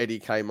thought Eddie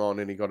came on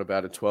and he got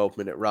about a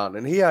 12-minute run,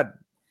 and he had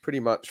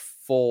pretty much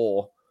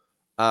 4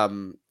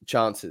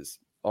 chances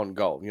on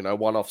goal. You know,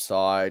 1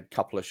 offside,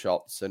 couple of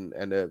shots, and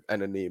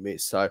a near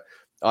miss. So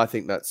I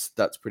think that's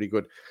pretty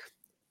good.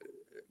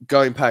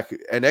 Going back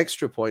an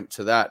extra point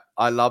to that,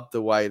 I love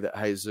the way that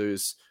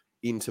Jesus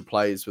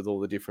interplays with all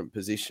the different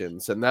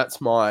positions, and that's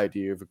my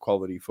idea of a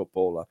quality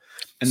footballer.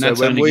 And so that's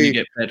only going to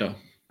get better.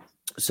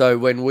 So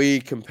when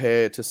we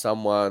compare to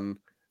someone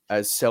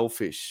as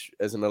selfish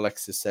as an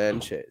Alexis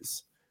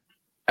Sanchez,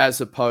 as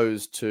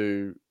opposed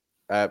to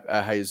a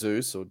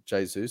Jesus or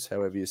Jesus,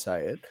 however you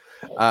say it,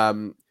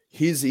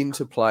 his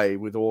interplay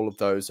with all of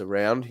those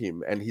around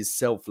him and his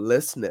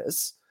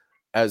selflessness,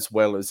 as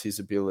well as his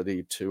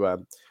ability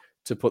to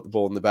put the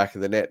ball in the back of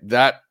the net,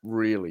 that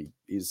really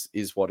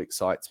is what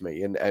excites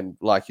me. And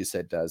like you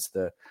said, Daz,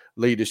 the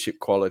leadership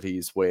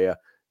qualities where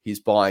he's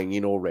buying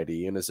in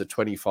already. And as a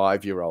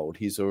 25-year-old,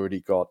 he's already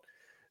got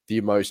the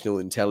emotional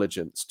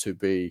intelligence to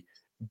be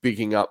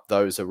bigging up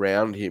those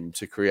around him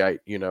to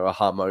create, you know, a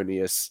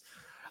harmonious,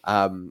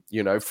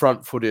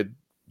 front-footed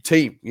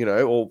team, you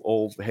know,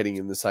 all heading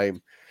in the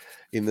same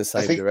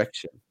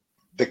direction.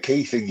 The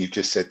key thing you've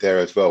just said there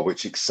as well,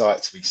 which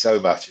excites me so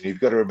much, and you've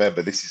got to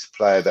remember, this is a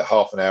player that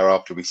half an hour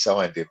after we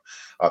signed him,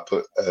 I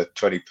put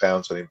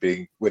 £20 on him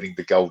winning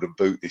the Golden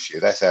Boot this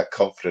year. That's how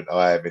confident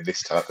I am in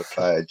this type of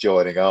player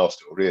joining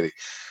Arsenal, really.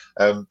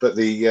 But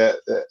the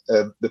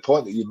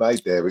point that you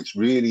made there, which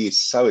really is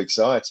so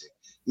exciting,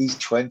 he's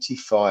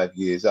 25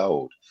 years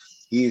old.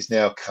 He is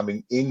now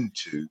coming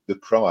into the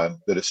prime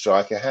that a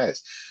striker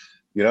has.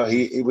 You know,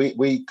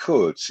 we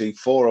could see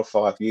 4 or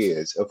 5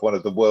 years of one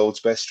of the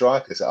world's best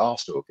strikers at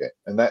Arsenal again.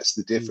 And that's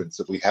the difference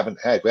that we haven't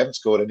had. We haven't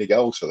scored any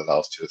goals for the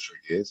last 2 or 3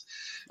 years.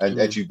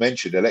 And as you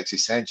mentioned,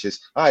 Alexis Sanchez,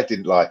 I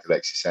didn't like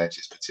Alexis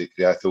Sanchez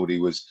particularly. I thought he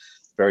was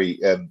a very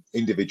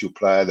individual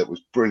player that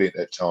was brilliant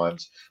at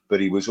times,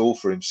 but he was all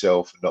for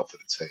himself and not for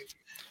the team.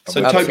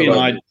 So Toby and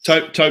I,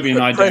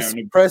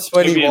 Darren, press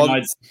when he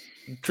wants,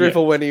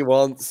 dribble when he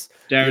wants.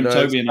 Darren, you know,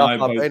 Toby and I have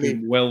both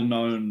been well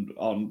known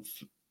on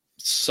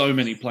so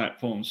many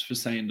platforms for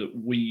saying that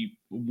we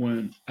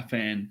weren't a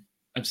fan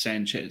of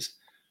Sanchez.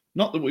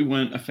 not that we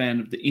weren't a fan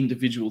of the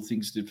individual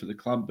things he did for the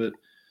club, but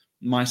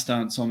my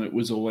stance on it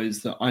was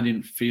always that I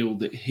didn't feel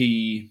that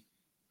he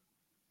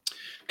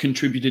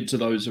contributed to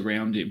those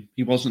around him.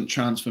 He wasn't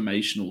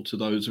transformational to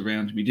those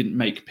around him. He didn't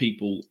make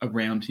people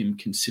around him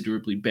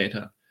considerably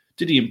better.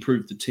 Did he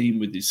improve the team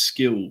with his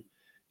skill?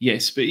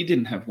 Yes, but he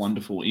didn't have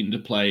wonderful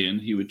interplay, and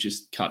he would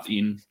just cut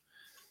in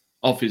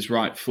off his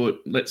right foot,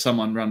 let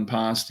someone run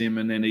past him,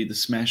 and then either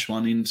smash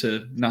one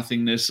into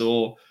nothingness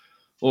or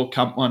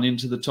cump one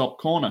into the top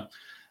corner.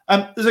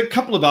 There's a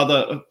couple of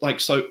other,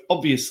 so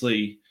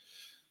obviously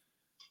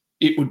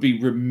it would be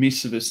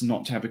remiss of us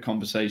not to have a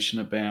conversation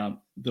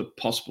about the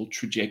possible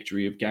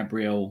trajectory of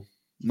Gabriel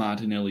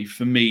Martinelli.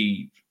 For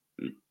me,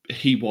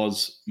 he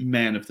was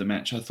man of the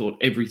match. I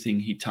thought everything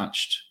he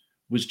touched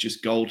was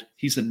just gold.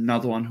 He's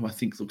another one who I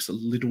think looks a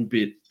little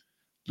bit,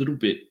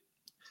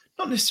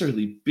 not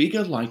necessarily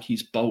bigger, like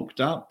he's bulked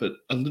up, but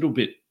a little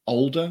bit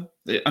older.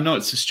 I know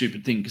it's a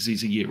stupid thing because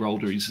he's a year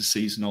older, he's a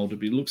season older,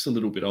 but he looks a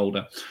little bit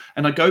older.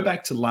 And I go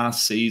back to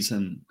last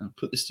season, I'll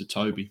put this to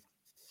Toby.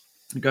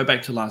 I go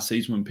back to last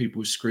season when people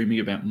were screaming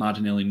about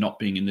Martinelli not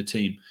being in the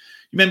team.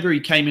 You remember he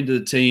came into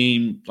the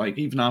team,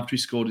 even after he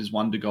scored his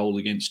wonder goal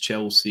against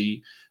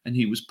Chelsea, and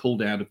he was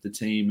pulled out of the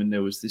team, and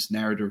there was this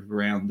narrative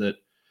around that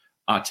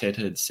Arteta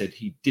had said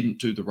he didn't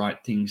do the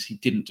right things, he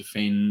didn't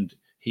defend,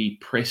 he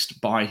pressed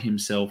by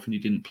himself, and he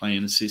didn't play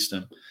in a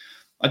system.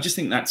 I just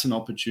think that's an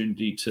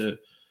opportunity to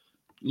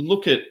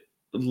look at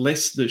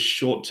less the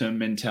short-term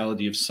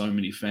mentality of so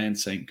many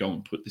fans saying, go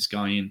and put this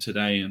guy in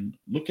today, and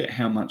look at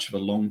how much of a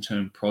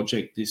long-term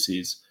project this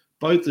is,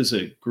 both as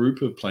a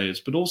group of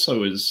players, but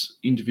also as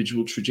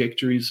individual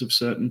trajectories of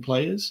certain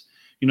players.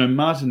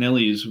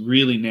 Martinelli is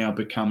really now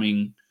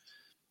becoming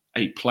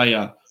a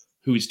player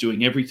who is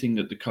doing everything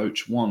that the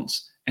coach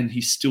wants, and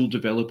he's still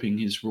developing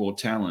his raw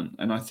talent.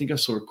 And I think I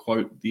saw a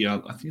quote today.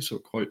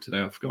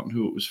 I've forgotten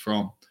who it was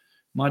from.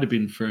 Might have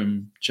been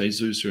from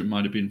Jesus, or it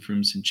might have been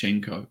from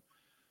Zinchenko.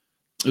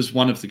 It was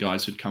one of the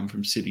guys who'd come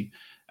from City,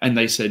 and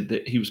they said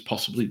that he was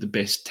possibly the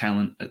best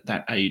talent at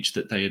that age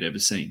that they had ever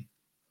seen.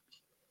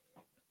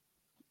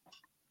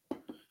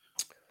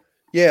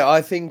 Yeah,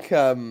 I think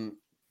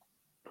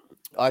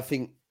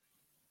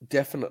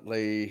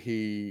definitely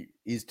he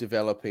is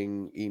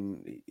developing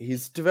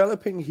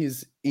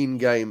his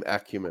in-game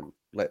acumen,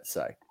 let's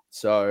say.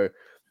 So,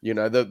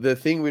 the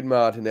thing with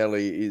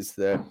Martinelli is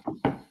that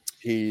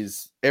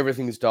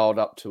everything's dialed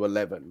up to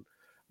 11,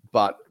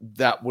 but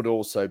that would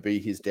also be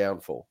his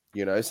downfall.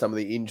 Some of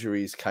the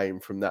injuries came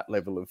from that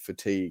level of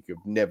fatigue, of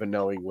never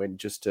knowing when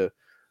just to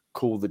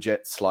cool the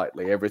jets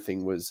slightly.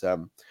 Everything was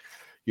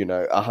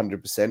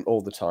 100%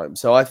 all the time.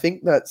 So I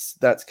think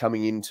that's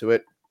coming into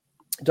it.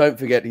 Don't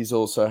forget, he's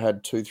also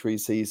had 2-3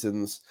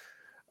 seasons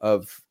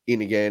of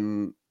in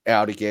again,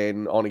 out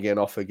again, on again,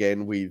 off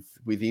again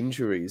with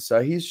injuries.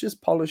 So he's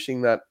just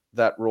polishing that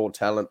raw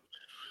talent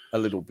a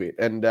little bit.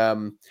 And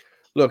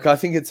look, I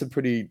think it's a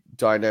pretty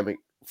dynamic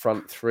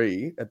front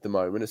three at the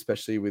moment,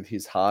 especially with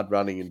his hard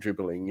running and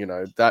dribbling.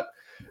 That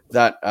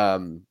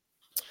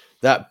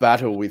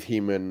battle with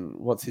him and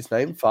what's his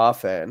name,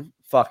 Farfan.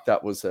 Fuck,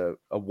 that was a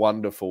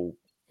wonderful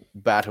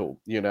battle,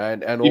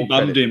 and he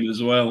bummed him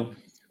as well.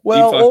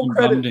 Well,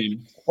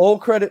 all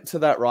credit to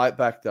that right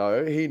back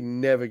though. He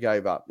never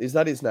gave up. Is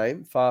that his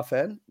name,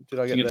 Farfan? Did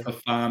I get that?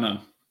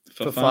 Fafana.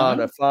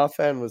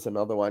 Farfan was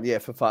another one. Yeah,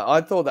 Fafana.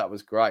 I thought that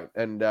was great,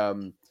 and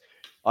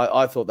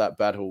I thought that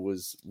battle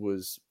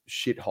was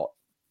shit hot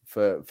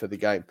for the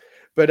game.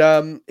 But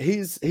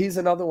he's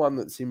another one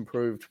that's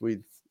improved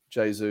with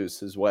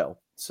Jesus as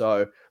well.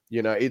 So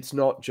it's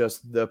not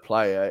just the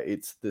player;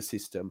 it's the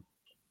system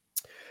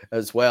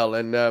as well.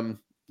 And maybe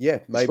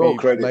it's more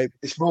credit.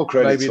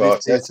 Maybe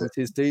this is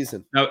his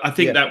season. No, I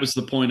think that was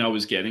the point I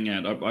was getting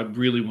at. I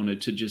really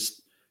wanted to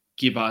just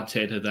give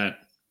Arteta that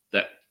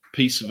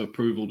piece of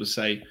approval to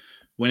say,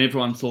 when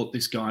everyone thought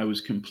this guy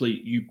was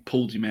complete, you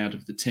pulled him out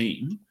of the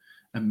team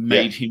and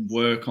made him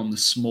work on the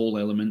small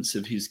elements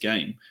of his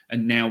game.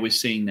 And now we're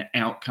seeing the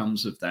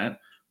outcomes of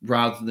that,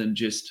 rather than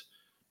just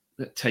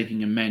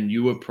taking a Man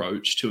U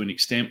approach to an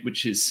extent,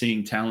 which is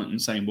seeing talent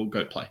and saying, well,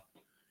 go play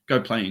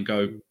and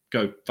go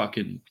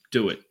fucking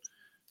do it.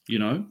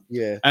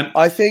 Yeah.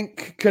 I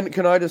think,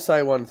 can I just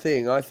say one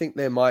thing? I think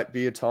there might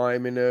be a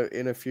time in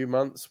a few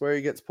months where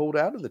he gets pulled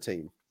out of the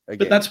team again.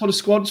 But that's what a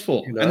squad's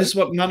for. And this is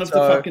what none of the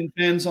fucking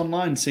fans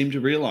online seem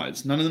to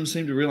realize. None of them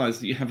seem to realize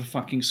that you have a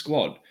fucking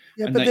squad.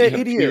 Yeah, but they're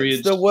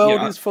idiots. The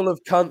world is full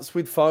of cunts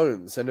with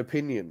phones and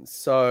opinions.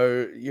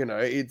 So,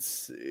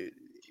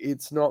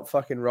 it's not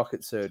fucking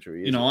rocket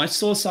surgery. I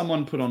saw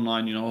someone put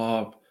online,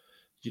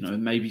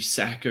 maybe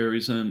Saka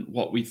isn't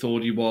what we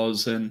thought he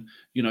was, and,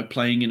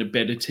 playing in a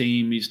better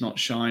team, he's not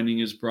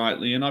shining as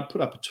brightly. And I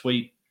put up a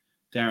tweet,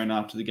 Darren,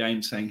 after the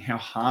game saying how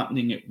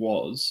heartening it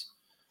was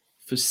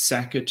for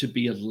Saka to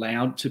be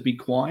allowed to be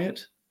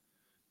quiet,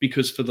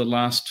 because for the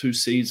last 2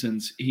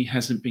 seasons, he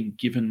hasn't been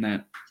given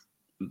that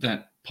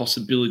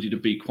possibility to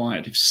be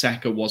quiet. If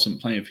Saka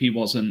wasn't playing, if he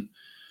wasn't,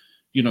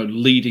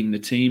 leading the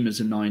team as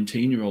a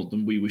 19-year-old,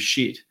 then we were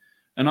shit.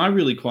 And I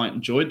really quite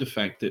enjoyed the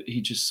fact that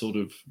he just sort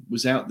of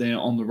was out there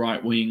on the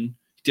right wing,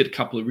 did a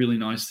couple of really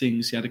nice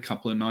things. He had a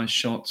couple of nice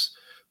shots,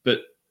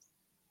 but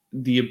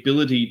the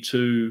ability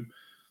to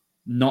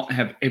not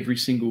have every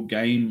single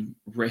game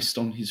rest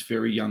on his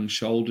very young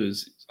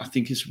shoulders, I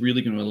think is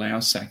really going to allow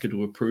Saka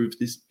to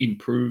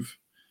improve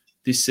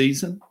this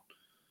season.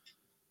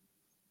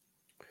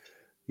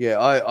 Yeah,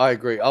 I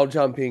agree. I'll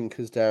jump in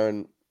because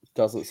Darren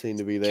doesn't seem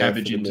to be there.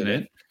 Cabbage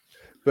internet.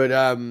 But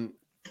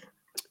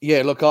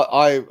yeah, look,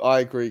 I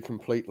agree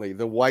completely.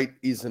 The weight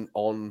isn't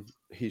on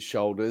his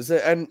shoulders.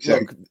 And So,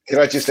 look, can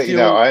I just let you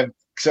know, I'm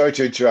sorry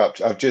to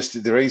interrupt. I've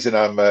just, the reason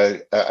I'm,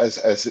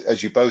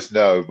 as you both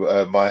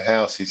know, my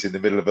house is in the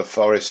middle of a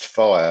forest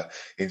fire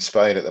in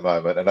Spain at the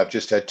moment, and I've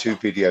just had 2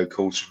 video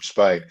calls from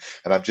Spain,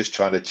 and I'm just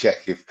trying to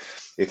check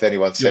if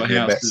anyone sent me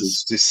a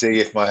message to see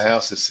if my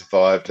house has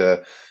survived.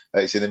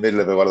 It's in the middle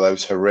of one of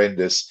those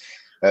horrendous.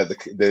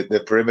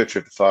 The perimeter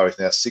of the fire is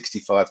now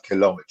 65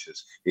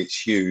 kilometres. It's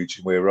huge,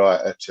 and we're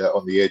right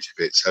on the edge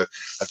of it. So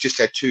I've just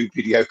had 2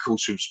 video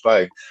calls from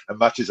Spain. And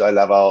much as I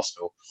love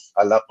Arsenal,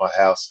 I love my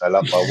house and I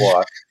love my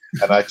wife.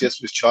 And I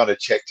just was trying to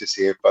check to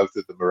see if both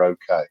of them are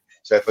okay.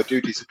 So if I do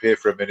disappear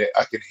for a minute,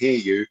 I can hear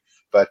you,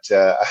 but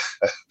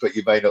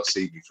you may not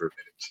see me for a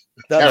minute.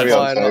 That's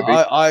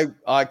fine.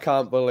 I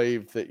can't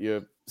believe that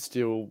you're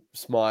still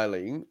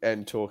smiling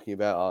and talking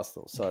about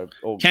Arsenal. So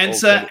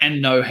cancer and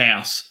no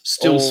house,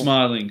 still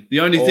smiling.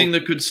 The only thing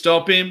that could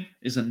stop him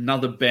is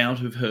another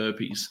bout of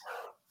herpes.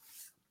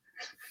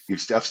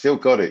 I've still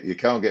got it. You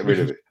can't get rid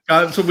of it.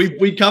 So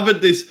we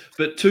covered this,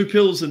 but 2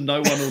 pills and no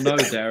one will know,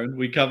 Darren.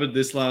 We covered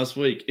this last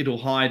week. It'll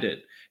hide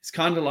it. It's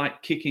kind of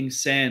like kicking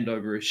sand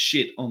over a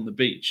shit on the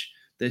beach.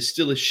 There's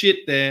still a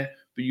shit there,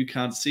 but you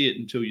can't see it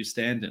until you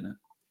stand in it.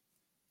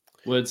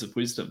 Words of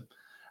wisdom.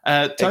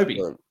 Toby.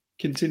 Excellent.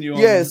 Continue on.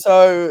 Yeah,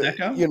 so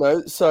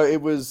Saka? so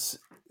it was.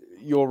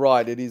 You're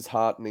right. It is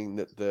heartening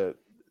that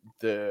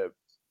the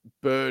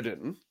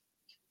burden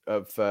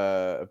of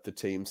the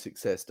team's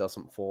success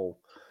doesn't fall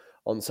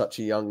on such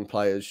a young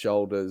player's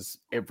shoulders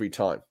every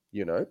time.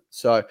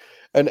 So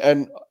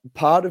and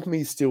part of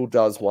me still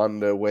does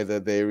wonder whether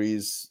there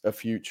is a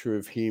future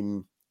of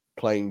him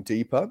playing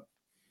deeper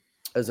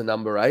as a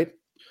number 8.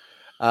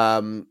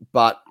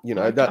 But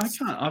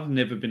that's. I've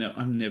never been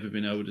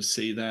able to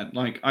see that.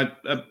 Like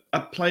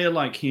a player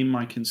like him,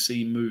 I can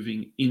see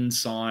moving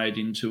inside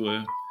into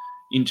a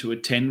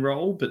 10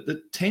 role, but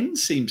the 10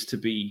 seems to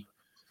be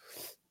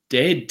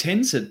dead.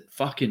 10's a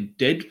fucking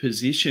dead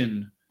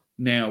position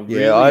now.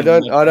 Yeah,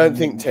 really I don't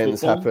think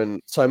 10s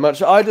happen so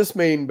much. I just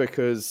mean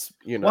because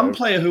one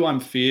player who I'm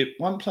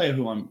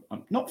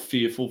not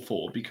fearful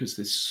for, because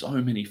there's so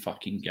many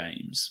fucking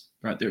games.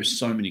 Right, there are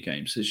so many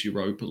games. There's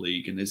Europa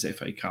League and there's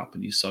FA Cup,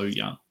 and he's so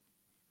young.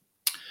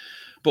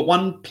 But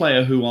one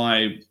player who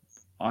I,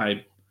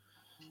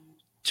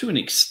 to an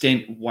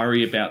extent,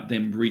 worry about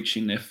them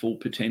reaching their full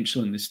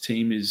potential in this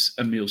team is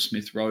Emile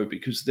Smith-Rowe,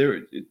 because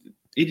it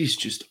is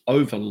just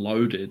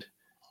overloaded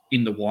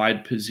in the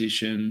wide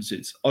positions.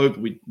 It's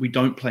over. We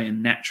don't play a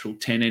natural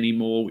 10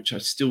 anymore, which I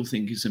still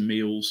think is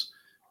Emile's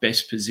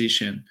best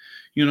position.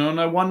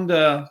 And I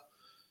wonder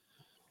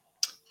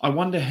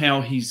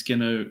how he's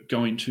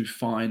going to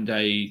find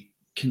a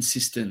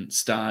consistent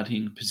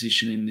starting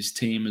position in this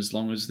team as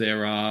long as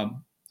there are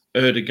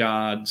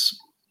Ødegaards,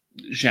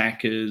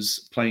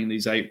 Xhakas playing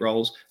these 8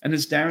 roles. And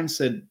as Darren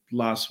said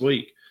last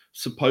week,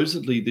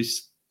 supposedly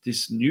this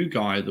new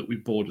guy that we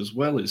bought as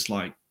well is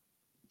like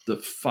the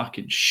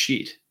fucking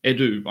shit.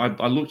 Edu,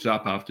 I looked it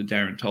up after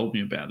Darren told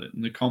me about it,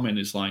 and the comment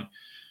is like,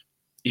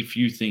 if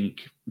you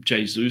think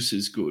Jesus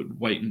is good,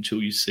 wait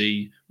until you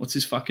see, what's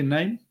his fucking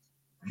name?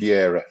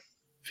 Vieira.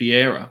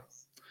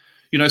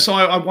 So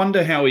I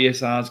wonder how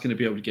ESR is going to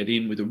be able to get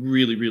in with a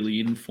really, really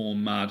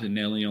informed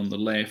Martinelli on the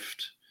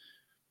left.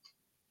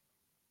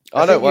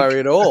 I don't worry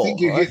at all. I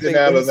think you hit the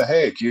nail on the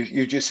head.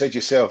 You just said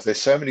yourself,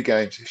 there's so many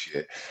games this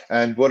year,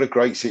 and what a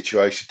great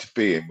situation to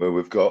be in, where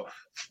we've got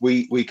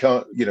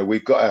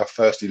our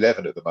first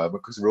 11 at the moment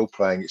because they're all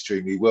playing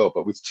extremely well.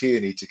 But with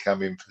Tierney to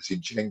come in for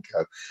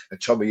Zinchenko and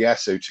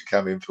Tomiyasu to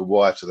come in for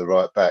White to the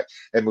right back,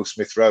 Emile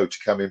Smith-Rowe to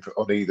come in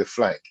on either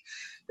flank,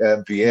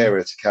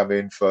 Vieira to come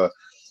in for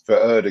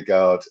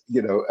Ødegaard,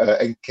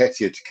 and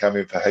Nketiah to come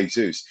in for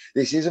Jesus.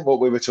 This isn't what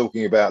we were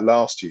talking about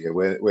last year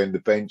when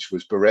the bench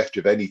was bereft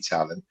of any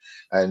talent,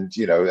 and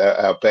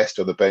our best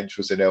on the bench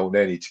was an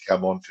Elneny to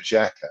come on for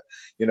Xhaka.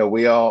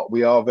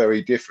 We are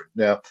very different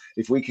now.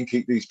 If we can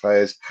keep these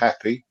players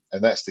happy,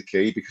 and that's the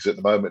key, because at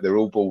the moment they're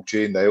all bought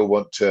in, they all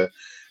want to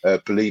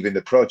believe in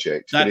the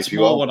project. That's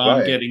more what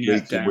I'm getting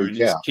at, Darren,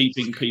 is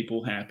keeping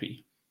people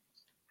happy.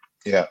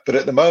 Yeah, but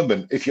at the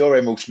moment, if you're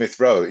Emile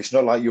Smith-Rowe, it's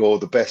not like you're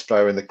the best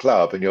player in the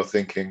club and you're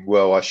thinking,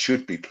 well, I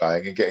should be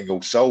playing, and getting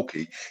all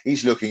sulky.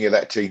 He's looking at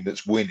that team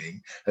that's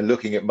winning and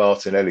looking at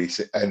Martinelli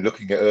and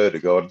looking at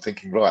Ødegaard and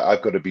thinking, right,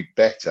 I've got to be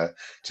better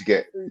to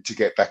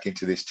get back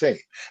into this team.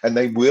 And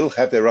they will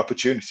have their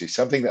opportunities.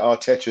 Something that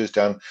Arteta has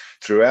done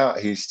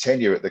throughout his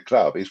tenure at the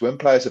club is when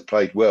players have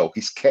played well,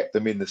 he's kept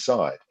them in the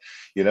side.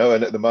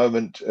 And at the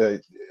moment,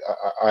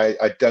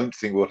 I don't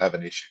think we'll have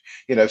an issue.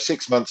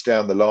 6 months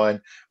down the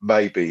line,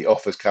 maybe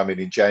offers coming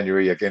in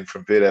January again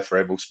from Villa for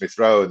Emil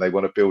Smith-Rowe, and they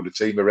want to build a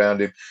team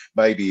around him.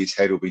 Maybe his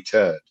head will be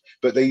turned.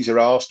 But these are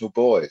Arsenal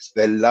boys.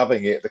 They're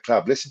loving it at the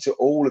club. Listen to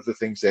all of the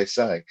things they're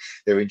saying.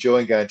 They're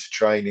enjoying going to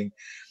training.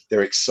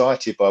 They're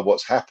excited by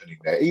what's happening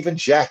there. Even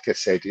Xhaka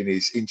said in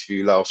his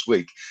interview last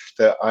week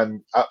that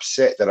I'm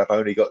upset that I've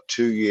only got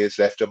 2 years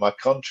left on my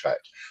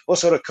contract. What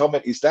sort of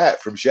comment is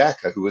that from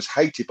Xhaka, who was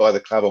hated by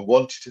the club and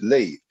wanted to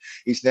leave?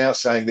 He's now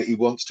saying that he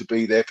wants to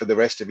be there for the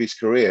rest of his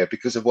career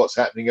because of what's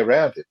happening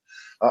around him.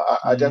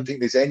 I don't think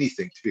there's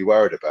anything to be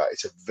worried about.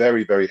 It's a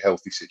very, very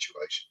healthy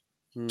situation.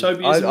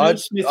 Toby, is Emil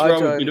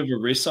Smith-Rowe a bit of a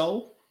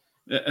risshole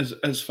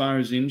as far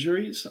as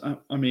injuries?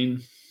 I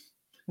mean...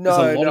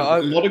 No,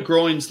 a lot of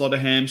groins, a lot of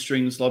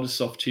hamstrings, a lot of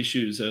soft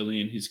tissues early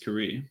in his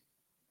career.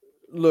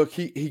 Look,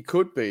 he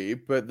could be,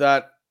 but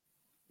that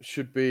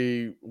should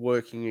be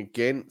working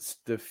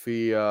against the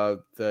fear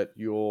that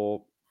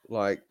you're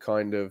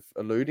kind of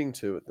alluding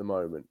to at the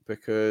moment,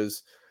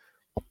 because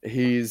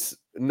he's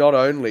not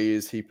only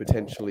is he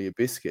potentially a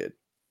biscuit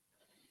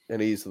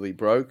and easily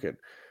broken,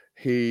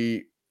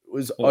 he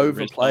was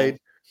overplayed.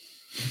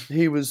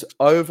 He was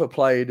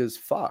overplayed as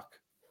fuck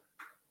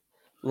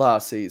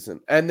last season,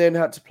 and then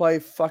had to play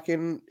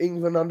fucking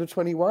England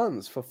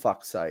under-21s for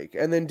fuck's sake,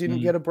 and then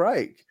didn't get a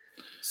break.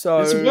 So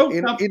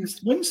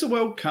when's the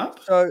World Cup?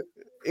 So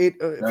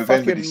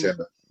November,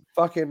 December.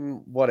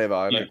 Fucking whatever.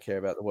 I don't care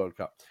about the World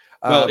Cup.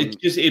 Well,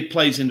 it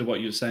plays into what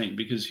you're saying,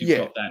 because you've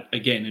got that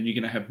again, and you're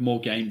going to have more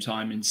game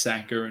time in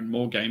Saka and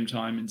more game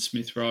time in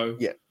Smith-Rowe.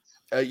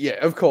 Yeah,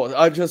 of course.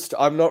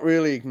 I'm not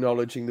really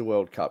acknowledging the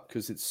World Cup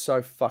because it's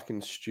so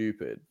fucking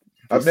stupid.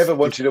 I've never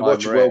wanted to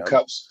watch World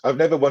Cups. I've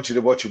never wanted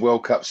to watch a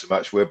World Cup so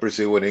much where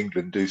Brazil and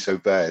England do so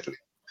badly.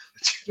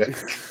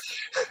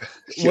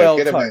 Well,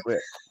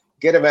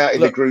 get them out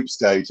in the group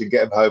stage and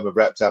get them home and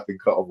wrapped up in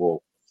cotton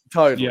wool.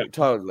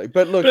 Totally.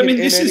 But look, I mean,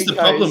 this is the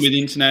problem with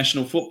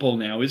international football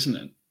now, isn't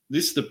it?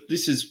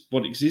 This is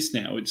what exists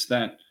now. It's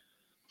that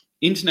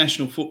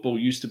international football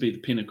used to be the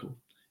pinnacle.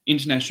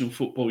 International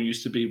football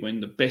used to be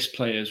when the best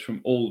players from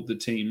all of the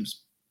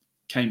teams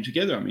came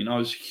together. I mean, I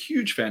was a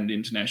huge fan of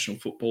international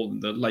football in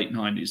the late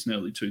 90s and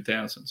early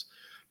 2000s.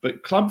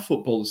 But club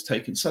football has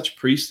taken such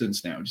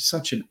precedence now. It's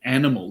such an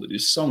animal. It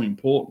is so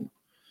important.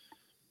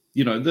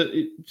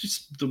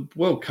 The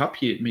World Cup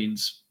here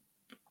means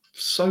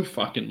so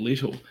fucking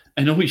little.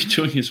 And all you're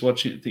doing is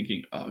watching it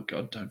thinking, oh,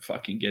 God, don't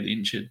fucking get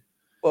injured.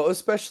 Well,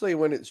 especially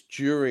when it's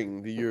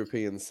during the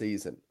European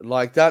season.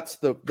 That's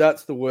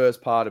the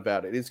worst part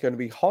about it. It's going to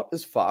be hot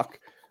as fuck.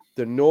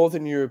 The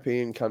Northern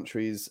European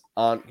countries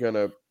aren't going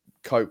to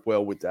cope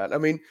well with that. I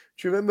mean, do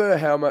you remember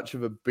how much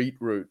of a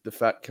beetroot the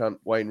fat cunt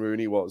Wayne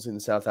Rooney was in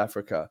South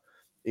Africa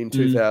in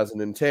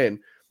 2010?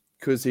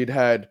 Because he'd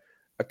had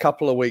a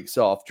couple of weeks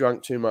off,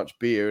 drunk too much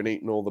beer and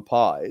eaten all the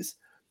pies.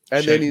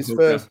 And then his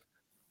first...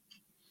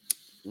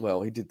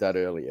 Well, he did that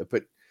earlier.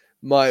 But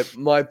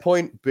my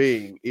point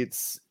being,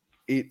 it's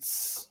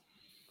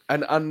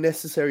an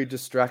unnecessary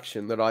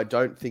distraction that I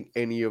don't think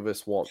any of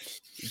us want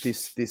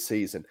this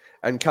season.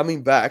 And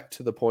coming back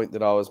to the point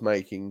that I was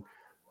making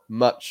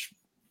a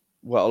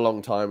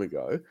long time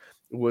ago,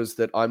 was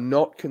that I'm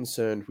not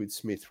concerned with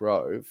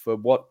Smith-Rowe for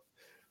what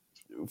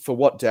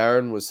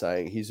Darren was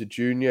saying. He's a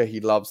junior. He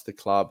loves the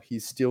club.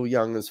 He's still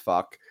young as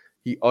fuck.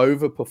 He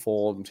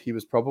overperformed. He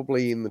was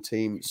probably in the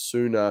team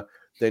sooner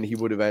than he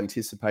would have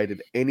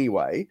anticipated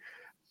anyway.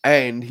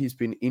 And he's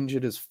been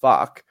injured as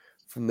fuck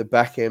from the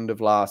back end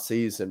of last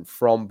season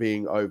from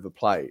being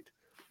overplayed,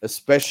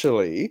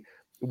 especially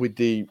with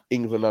the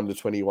England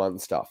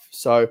under-21 stuff.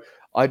 So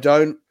I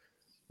don't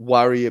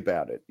worry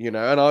about it, and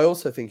I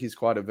also think he's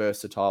quite a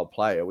versatile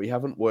player. We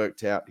haven't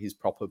worked out his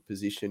proper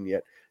position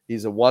yet.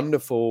 He's a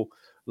wonderful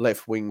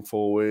left wing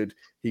forward.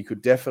 He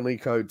could definitely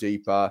go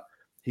deeper.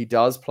 He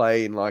does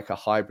play in a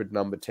hybrid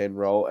number 10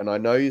 role. And I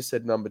know you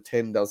said number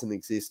 10 doesn't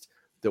exist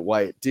the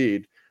way it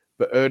did,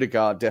 but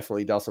Ødegaard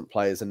definitely doesn't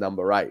play as a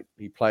number 8.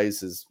 He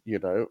plays as,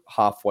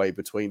 halfway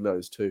between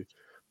those two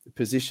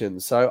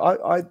positions.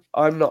 So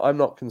I'm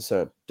not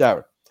concerned.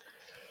 Darren.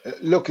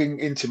 Looking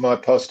into my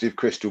positive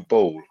crystal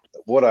ball,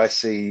 what I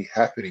see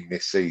happening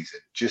this season,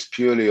 just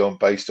purely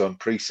based on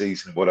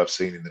pre-season and what I've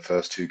seen in the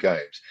first 2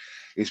 games,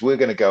 is we're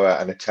going to go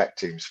out and attack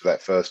teams for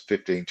that first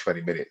 15,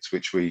 20 minutes,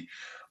 which we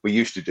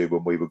used to do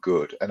when we were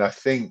good. And I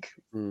think,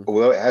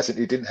 although it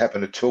didn't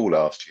happen at all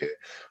last year,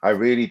 I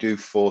really do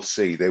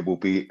foresee there will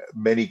be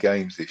many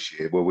games this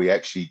year where we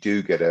actually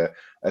do get a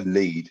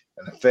lead,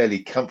 and a fairly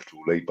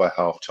comfortable lead by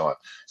half-time.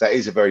 That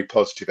is a very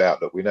positive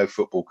outlook. We know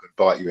football can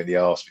bite you in the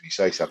arse when you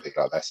say something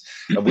like that.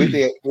 And with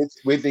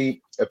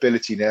the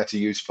ability now to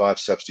use 5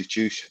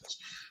 substitutions,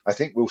 I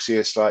think we'll see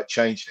a slight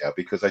change now,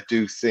 because I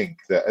do think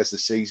that as the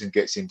season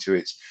gets into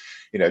its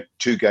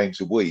 2 games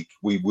a week,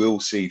 we will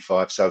see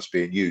 5 subs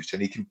being used,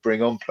 and he can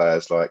bring on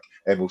players like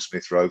Emil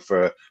Smith-Rowe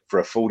for a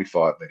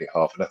 45-minute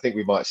half. And I think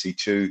we might see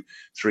 2-3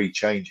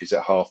 changes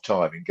at half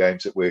time in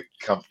games that we're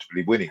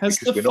comfortably winning. Has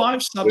the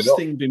 5 subs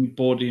thing been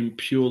bought in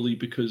purely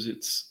because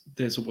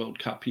there's a World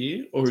Cup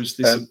here, or is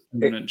this a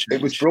permanent change?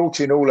 It was brought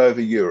in all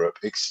over Europe.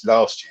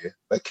 Last year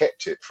they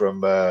kept it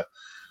from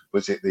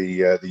was it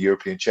the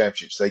European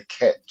Championships? They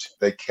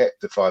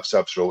kept the 5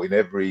 subs rule in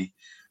every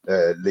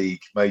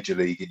major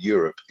league in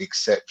Europe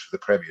except for the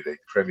Premier League.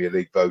 The Premier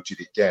League voted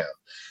it down.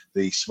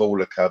 The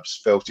smaller clubs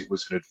felt it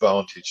was an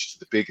advantage to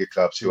the bigger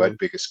clubs who had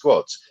bigger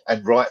squads,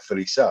 and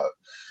rightfully so.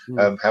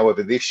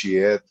 However, this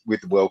year,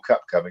 with the World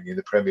Cup coming in,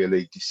 the Premier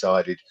League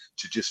decided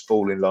to just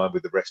fall in line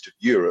with the rest of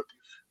Europe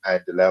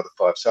and allow the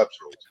 5 subs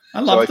rules. I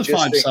love the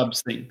 5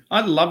 subs thing.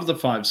 I love the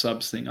 5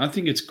 subs thing. I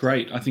think it's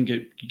great. I think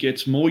it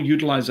gets more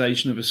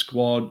utilization of a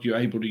squad. You're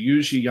able to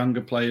use your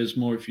younger players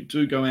more. If you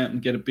do go out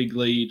and get a big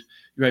lead,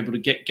 you're able to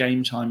get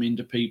game time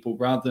into people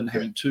rather than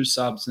having 2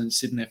 subs and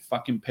sitting there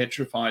fucking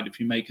petrified. If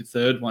you make a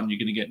third one, you're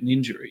going to get an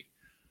injury.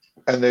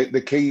 And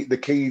the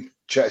key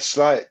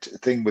slight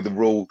thing with the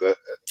rule that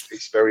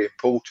is very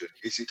important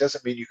is it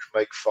doesn't mean you can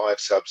make 5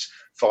 subs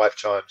 5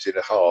 times in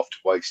a half to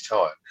waste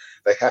time.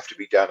 They have to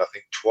be done, I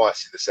think,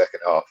 twice in the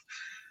second half.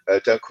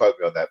 Don't quote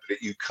me on that,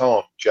 but you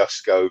can't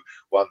just go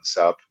 1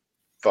 sub,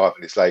 5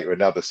 minutes later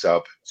another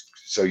sub,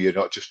 so you're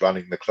not just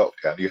running the clock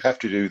down. You have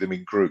to do them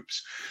in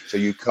groups, so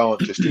you can't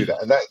just do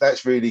that. And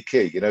that's really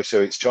key,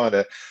 so it's trying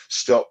to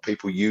stop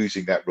people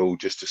using that rule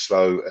just to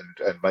slow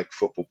and make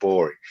football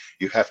boring.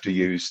 You have to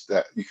use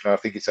that. I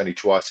think it's only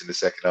twice in the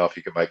second half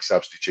you can make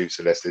substitutes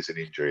unless there's an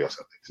injury or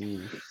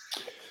something.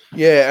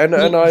 Yeah,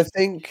 and I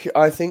think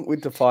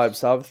with the 5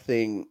 sub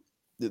thing,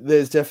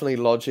 there's definitely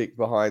logic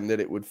behind that.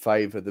 It would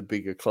favour the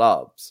bigger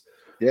clubs.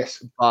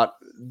 Yes, but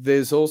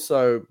there's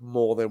also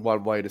more than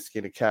one way to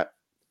skin a cat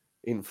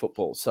in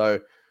football. So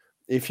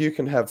if you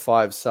can have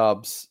 5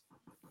 subs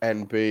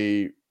and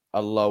be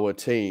a lower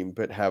team,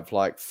 but have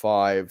like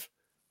 5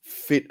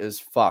 fit as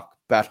fuck,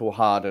 battle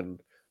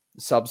hardened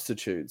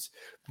substitutes,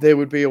 there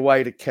would be a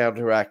way to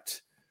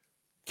counteract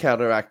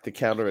the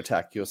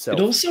counterattack yourself.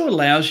 It also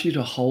allows you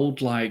to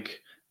hold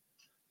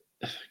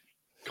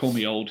call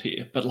me old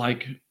here, but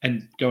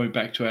and going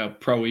back to our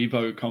Pro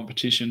Evo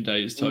competition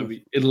days,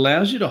 Toby, it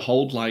allows you to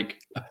hold a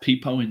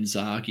Pippo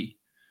Inzaghi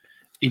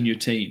in your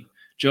team.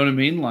 Do you know what I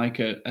mean? Like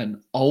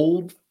an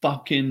old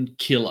fucking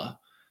killer,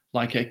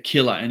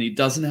 and he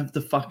doesn't have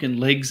the fucking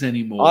legs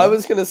anymore. I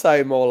was going to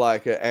say more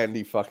like an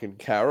Andy fucking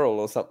Carroll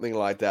or something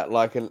like that.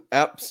 Like an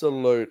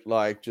absolute,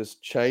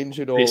 just change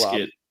it all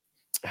Biscuit.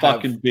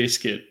 Fucking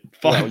biscuit.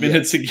 5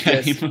 minutes a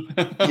game.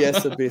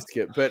 Yes, a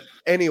biscuit. But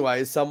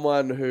anyway,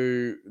 someone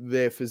who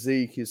their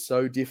physique is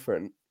so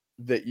different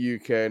that you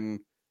can.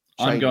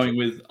 I'm going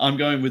with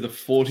a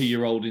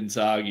 40-year-old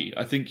Inzaghi.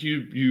 I think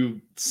you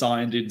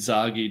signed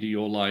Inzaghi to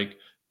your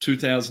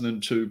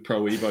 2002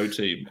 Pro Evo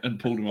team and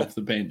pulled him off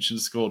the bench and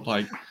scored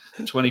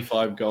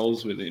 25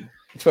 goals with him.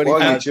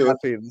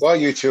 While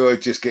you two are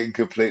just getting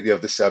completely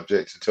off the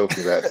subject and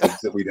talking about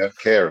things that we don't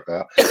care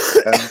about,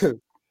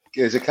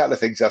 there's a couple of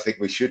things I think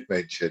we should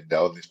mention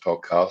on this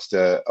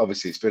podcast.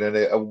 Obviously, it's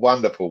been a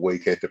wonderful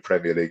weekend of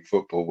Premier League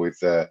football with,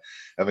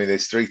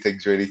 there's 3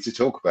 things really to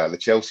talk about. The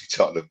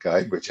Chelsea-Tottenham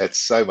game, which had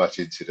so much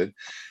incident.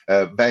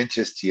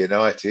 Manchester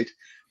United,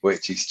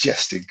 which is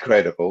just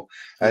incredible.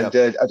 And I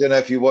don't know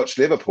if you watched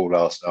Liverpool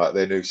last night,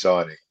 their new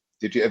signing.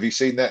 Have you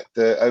seen that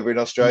over in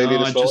Australia?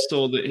 No, I just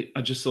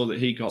saw that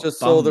he got. Just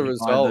saw the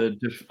result.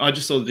 I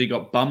just saw that he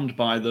got bummed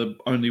by the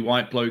only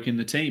white bloke in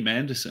the team,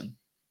 Anderson.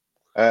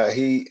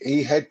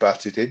 He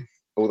headbutted him,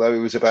 although he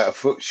was about a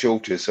foot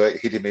shorter, so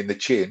it hit him in the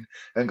chin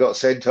and got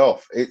sent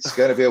off. It's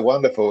going to be a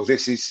wonderful.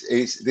 This is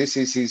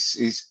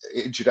his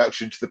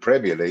introduction to the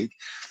Premier League.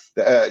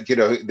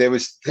 There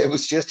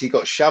was just he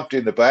got shoved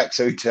in the back,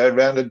 so he turned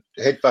around and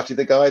headbutted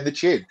the guy in the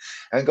chin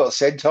and got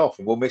sent off,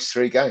 and will miss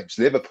 3 games.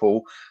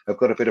 Liverpool have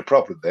got a bit of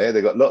problem there.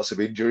 They've got lots of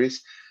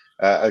injuries.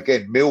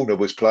 Again, Milner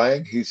was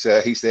playing. He's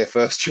their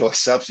first choice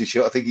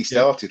substitute. I think he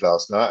started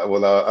last night.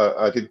 Well,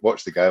 I didn't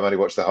watch the game. I only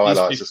watched the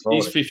highlights this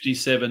morning. He's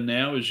 57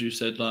 now, as you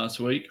said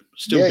last week.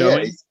 Still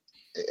going.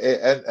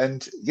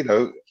 And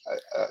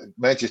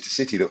Manchester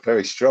City looked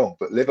very strong,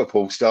 but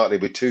Liverpool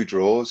started with 2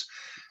 draws.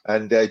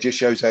 And it just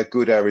shows how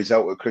good our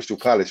result at Crystal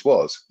Palace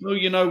was. Well,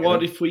 you know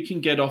what? If we can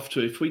get off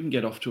to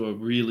a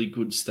really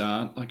good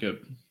start, like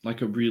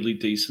a really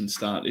decent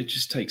start, it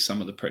just takes some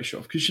of the pressure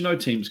off,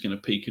 because teams going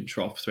to peak and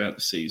trough throughout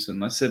the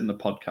season. I said in the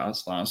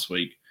podcast last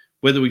week,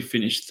 whether we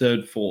finish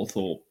 3rd, 4th,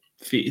 or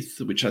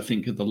 5th, which I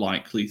think are the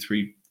likely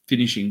 3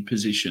 finishing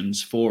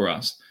positions for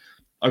us,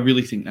 I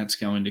really think that's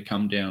going to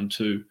come down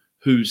to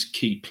whose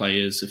key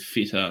players are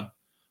fitter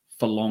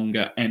for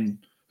longer and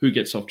who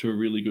gets off to a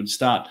really good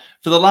start.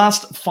 For the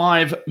last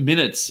 5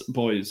 minutes,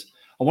 boys,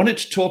 I wanted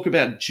to talk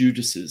about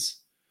Judases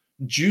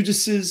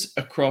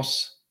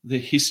across the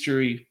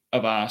history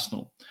of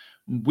Arsenal.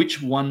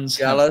 Which ones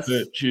have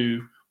hurt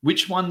you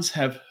which ones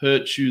have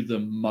hurt you the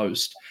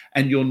most?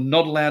 And you're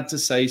not allowed to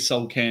say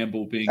Sol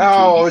Campbell being.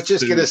 Oh, I was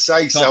just going to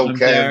say Sol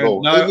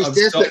Campbell. No, it was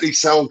definitely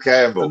Sol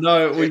Campbell.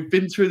 No, we've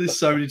been through this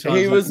so many times.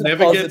 He was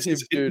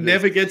it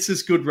never gets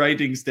us good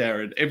ratings,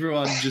 Darren.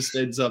 Everyone just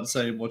ends up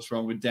saying what's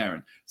wrong with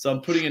Darren. So I'm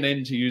putting an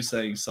end to you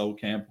saying Sol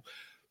Campbell.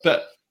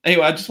 But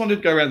anyway, I just wanted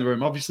to go around the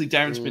room. Obviously,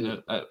 Darren's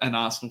been an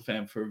Arsenal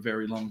fan for a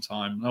very long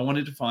time. And I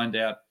wanted to find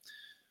out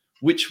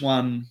which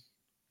one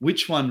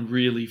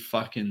really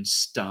fucking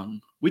stung.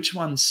 Which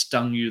one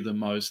stung you the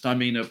most? I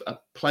mean, a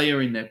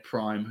player in their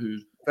prime who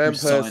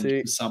signed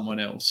for someone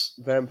else.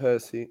 Van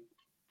Persie.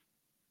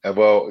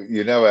 Well,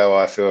 you know how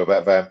I feel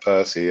about Van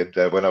Persie.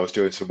 And when I was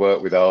doing some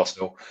work with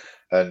Arsenal,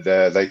 and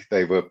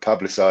they were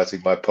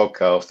publicising my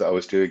podcast that I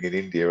was doing in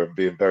India and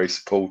being very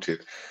supportive.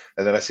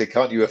 And then I said,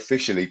 "Can't you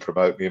officially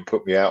promote me and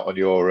put me out on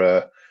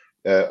your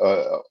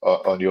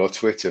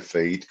Twitter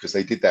feed?" Because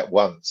they did that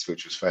once,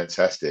 which was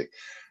fantastic.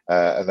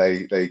 And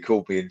they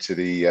called me into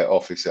the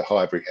office at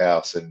Highbury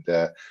House and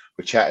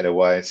were chatting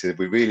away and said,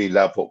 "We really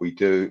love what you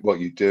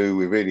do.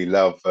 We really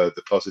love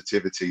the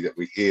positivity that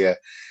we hear,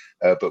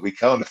 but we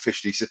can't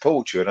officially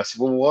support you." And I said,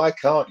 "Well, why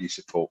can't you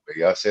support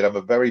me?" I said, "I'm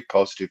a very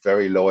positive,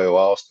 very loyal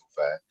Arsenal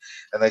fan."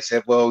 And they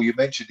said, "Well, you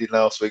mentioned in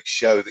last week's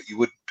show that you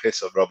wouldn't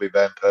piss on Robbie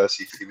Van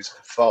Persie if he was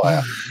on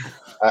fire."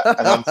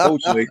 And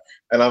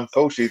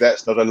unfortunately,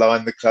 that's not a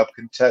line the club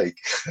can take.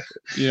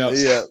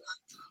 Yeah.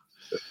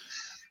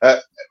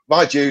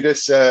 My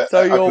Judas. So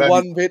your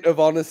one bit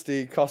of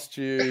honesty cost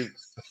you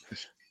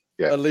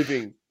a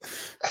living.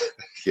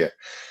 Yeah.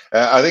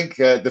 I think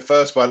the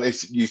first one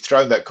is you've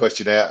thrown that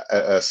question out,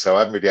 so I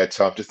haven't really had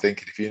time to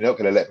think. And if you're not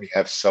going to let me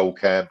have Sol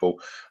Campbell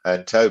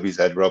and Toby's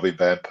had Robin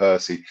Van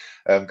Persie,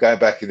 going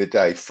back in the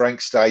day,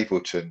 Frank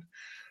Stapleton,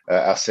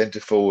 our centre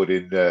forward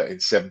in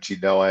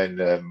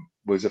 '79,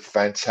 was a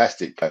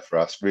fantastic player for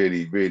us,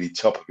 really, really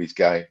top of his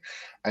game.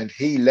 And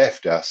he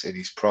left us in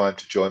his prime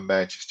to join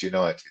Manchester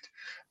United.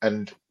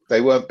 And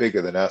they weren't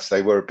bigger than us.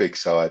 They were a big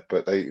side,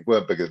 but they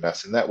weren't bigger than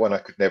us. And that one I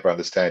could never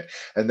understand.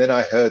 And then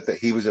I heard that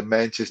he was a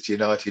Manchester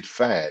United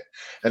fan.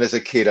 And as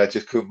a kid, I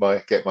just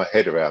couldn't get my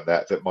head around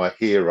that my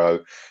hero,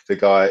 the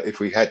guy,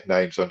 if we had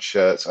names on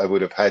shirts, I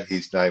would have had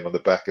his name on the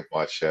back of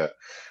my shirt.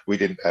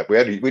 I'm not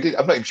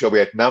even sure we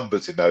had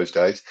numbers in those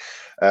days.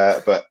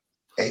 But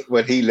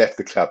when he left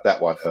the club, that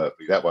one hurt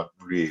me. That one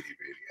really, really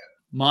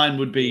hurt. Mine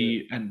would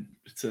be, and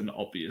it's an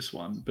obvious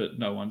one, but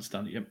no one's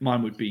done it yet.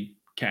 Mine would be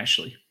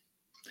Cashley.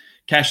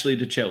 Cashley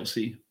to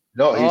Chelsea.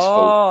 Not his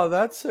fault. Oh,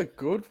 that's a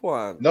good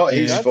one. Not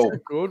his fault. A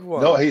good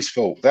one. Not his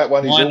fault. That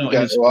one is all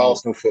down to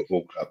Arsenal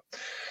Football Club.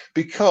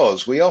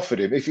 Because we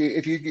offered him, if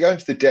you go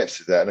into the depths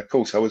of that, and of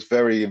course I was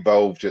very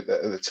involved at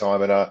the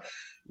time,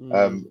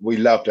 and we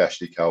loved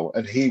Ashley Cole,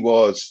 and he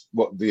was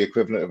what the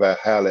equivalent of our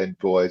Howell End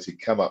boys. He'd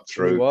come up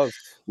through. He was.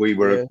 We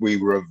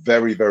were a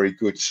very, very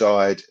good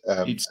side.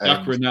 He'd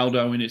stuck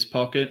Ronaldo in his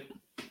pocket.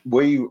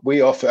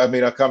 We offered, I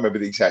mean, I can't remember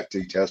the exact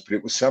details, but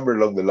it was somewhere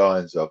along the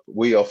lines of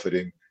we offered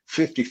him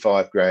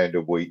 55 grand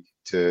a week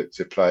to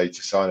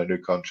sign a new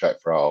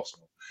contract for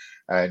Arsenal.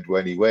 And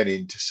when he went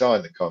in to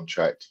sign the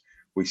contract,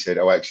 we said,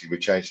 "Oh, actually, we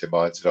changed our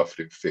minds and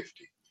offered him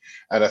 50.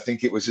 And I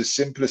think it was as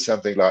simple as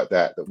something like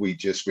that we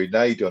just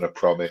reneged on a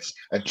promise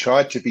and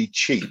tried to be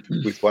cheap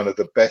with one of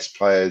the best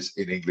players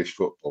in English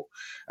football.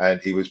 And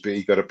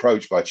he got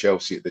approached by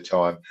Chelsea at the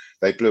time.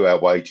 They blew our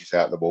wages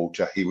out of the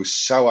water. He was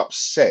so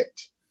upset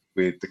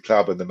with the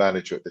club and the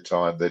manager at the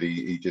time that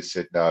he just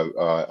said no.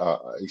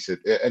 He said,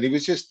 and they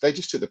just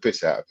took the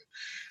piss out of him.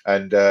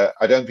 And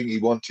I don't think he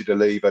wanted to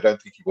leave. I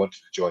don't think he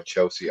wanted to join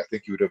Chelsea. I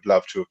think he would have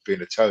loved to have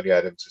been a Tony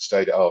Adams and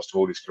stayed at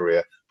Arsenal all his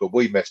career. But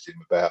we messed him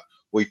about.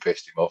 We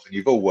pissed him off. And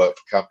you've all worked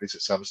for companies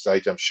at some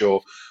stage, I'm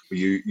sure, where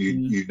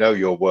you know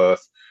your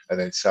worth, and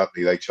then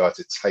suddenly they try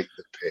to take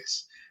the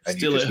piss. And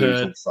Still it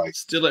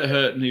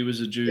hurt, and he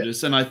was a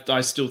Judas. Yeah. And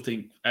I still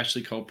think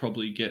Ashley Cole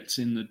probably gets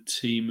in the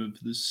team of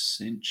the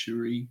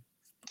century.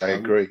 I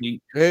agree.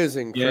 He is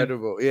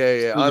incredible.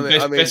 Yeah.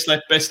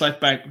 Best left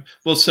back.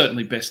 Well,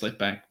 certainly best left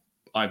back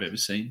I've ever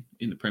seen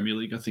in the Premier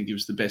League. I think he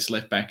was the best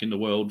left back in the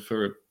world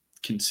for a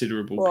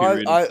considerable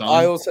period of time.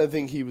 I also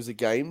think he was a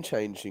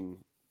game-changing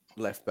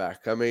left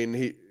back. I mean,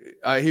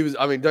 he was.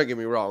 I mean, don't get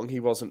me wrong.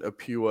 He wasn't a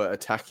pure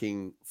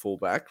attacking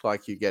fullback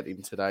like you get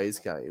in today's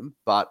game,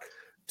 but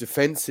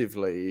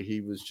defensively,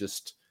 he was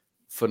just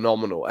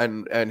phenomenal,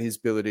 and his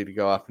ability to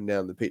go up and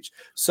down the pitch.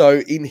 So,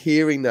 in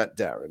hearing that,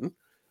 Darren,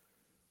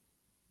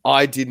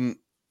 I didn't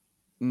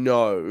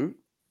know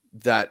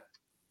that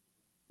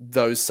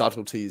those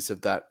subtleties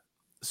of that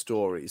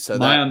story. So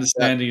my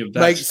understanding of that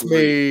makes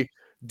me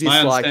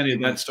dislike. My understanding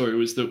of that story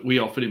was that we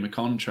offered him a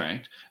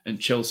contract, and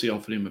Chelsea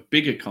offered him a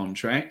bigger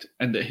contract,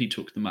 and that he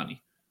took the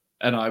money.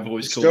 And I've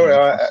always the story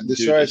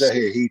I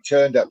hear, he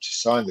turned up to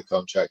sign the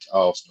contract to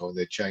Arsenal, and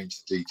they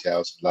changed the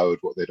details and lowered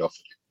what they'd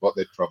offered him, what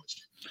they'd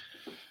promised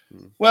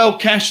him. Well,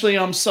 Cashley,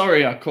 I'm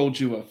sorry I called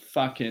you a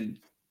fucking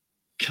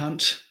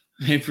cunt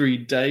every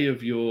day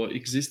of your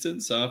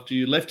existence after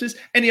you left us.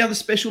 Any other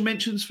special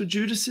mentions for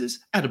Judases?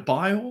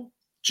 Adebayor?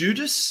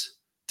 Judas?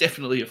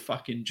 Definitely a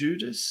fucking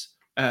Judas.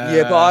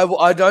 Yeah, but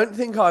I don't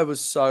think I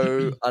was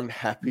so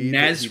unhappy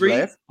that he Nasri,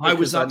 left I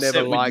was because I upset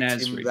never with liked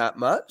Nasri. him that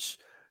much.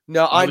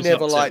 No, I was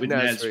never upset liked with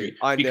Nasri.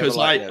 because never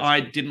liked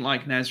I Nasri. didn't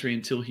like Nasri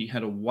until he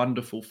had a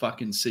wonderful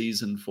fucking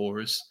season for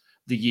us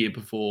the year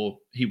before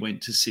he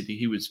went to City.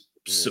 He was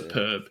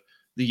superb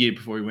the year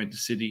before he went to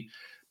City.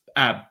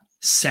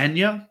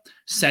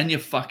 Sanya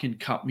fucking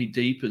cut me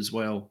deep as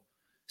well.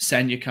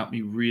 Sanya cut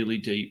me really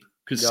deep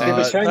because Yeah,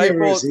 but They Sanya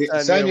bought was the-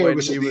 Sanya Sanya when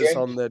was at he the was end.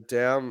 on the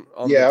down.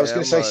 Yeah, I was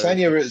going to say down low.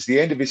 Sanya was at the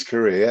end of his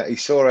career. He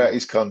saw out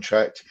his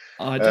contract.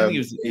 I don't think it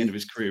was at the end of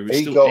his career. It was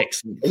he still got-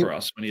 excellent for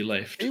us when he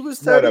left. He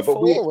was No,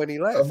 34 but when he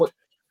left.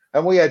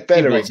 And we had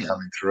Bellerin wasn't.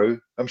 coming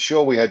through. I'm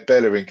sure we had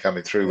Bellerin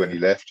coming through when he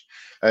left.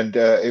 And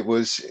it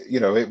was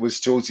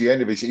towards the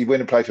end of his. He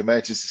went and played for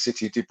Manchester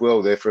City. Did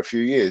well there for a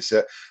few years,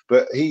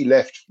 but he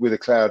left with a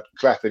crowd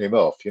clapping him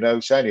off.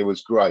 Sanya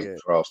was great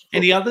for Arsenal.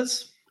 Any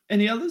others?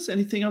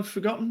 Anything I've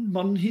forgotten?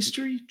 Modern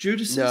history?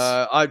 Judas?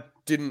 No, I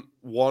didn't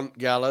want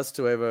Gallus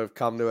to ever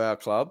come to our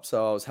club,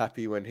 so I was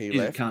happy when he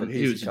left. But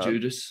He was a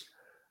Judas.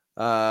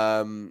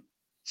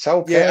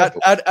 So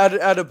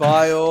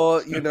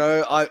Adebayor,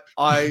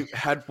 I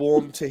had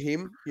warmed to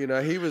him.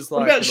 He was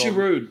like. What about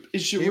Giroud?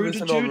 Is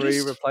Giroud a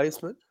Henry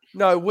replacement?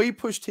 No, we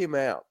pushed him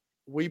out.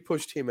 I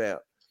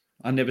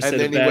never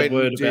said a bad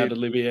word about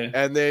Olivier.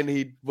 And then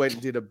he went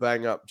and did a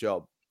bang up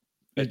job.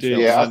 I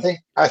think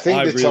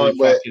the time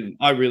where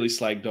I really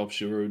slagged off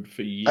Giroud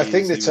for years. I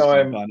think the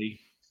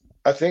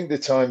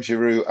time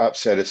Giroud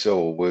upset us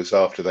all was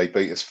after they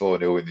beat us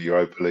 4-0 in the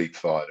Europa League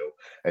final,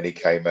 and he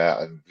came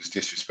out and was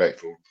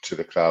disrespectful to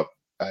the club.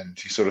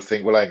 And you sort of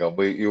think, well, hang on,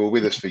 you were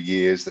with us for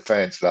years. The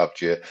fans loved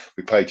you.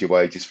 We paid your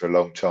wages for a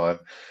long time.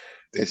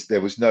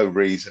 There was no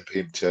reason for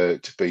him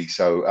to be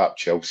so up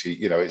Chelsea.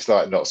 It's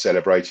like not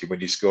celebrating when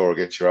you score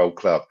against your old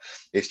club.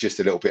 It's just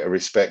a little bit of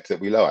respect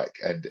that we like,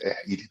 and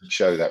he didn't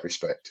show that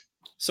respect.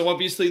 So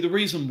obviously the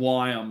reason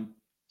why I'm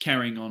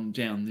carrying on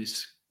down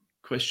this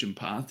question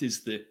path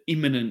is the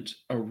imminent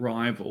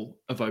arrival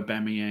of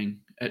Aubameyang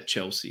at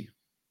Chelsea.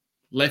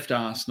 Left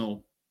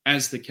Arsenal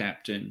as the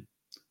captain,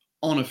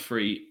 on a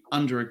free,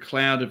 under a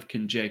cloud of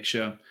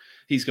conjecture.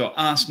 He's got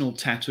Arsenal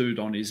tattooed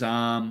on his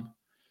arm.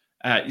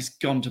 He's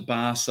gone to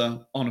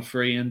Barca on a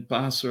free, and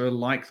Barca are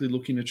likely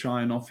looking to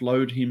try and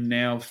offload him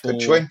now for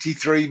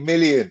 23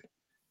 million.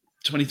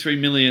 23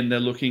 million. They're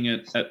looking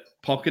at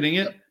pocketing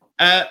it.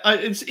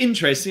 It's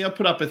interesting. I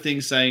put up a thing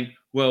saying,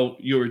 well,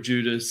 you're a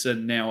Judas,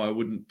 and now I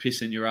wouldn't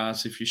piss in your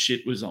ass if your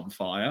shit was on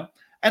fire.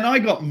 And I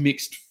got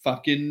mixed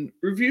fucking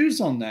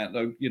reviews on that,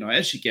 though,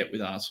 as you get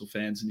with Arsenal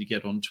fans and you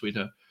get on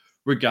Twitter,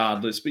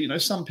 regardless.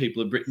 But, some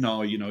people have written,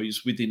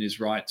 he's within his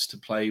rights to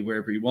play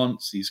wherever he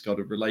wants. He's got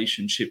a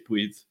relationship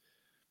with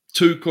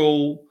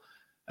Tuchel.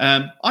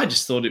 I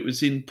just thought it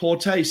was in poor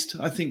taste.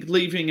 I think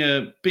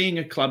being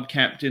a club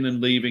captain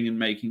and leaving and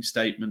making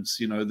statements,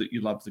 that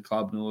you love the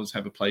club and always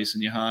have a place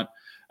in your heart,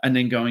 and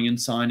then going and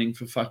signing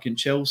for fucking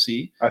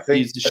Chelsea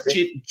is the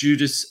shit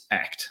Judas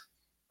act.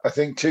 I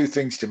think two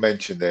things to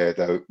mention there,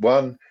 though.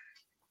 One,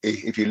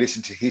 if you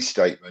listen to his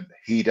statement,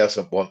 he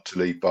doesn't want to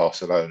leave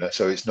Barcelona,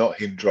 so it's not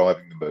him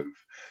driving the move.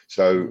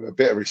 So a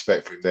bit of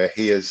respect for him there.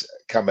 He has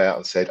come out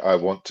and said, I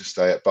want to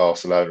stay at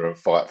Barcelona and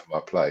fight for my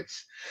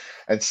place.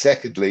 And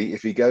secondly,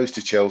 if he goes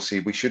to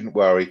Chelsea, we shouldn't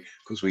worry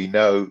because we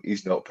know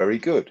he's not very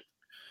good.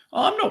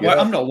 I'm not worried.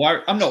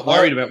 I'm not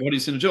worried about what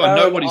he's going to do. I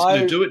know what he's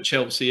going to do at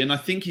Chelsea, and I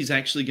think he's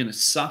actually going to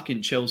suck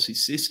in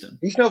Chelsea's system.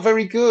 He's not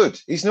very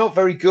good.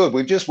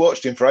 We've just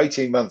watched him for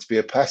 18 months be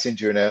a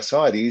passenger in our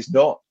side. He's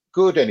not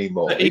good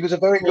anymore. He was a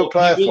very good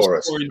player for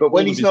us, but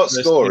when he's not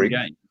scoring,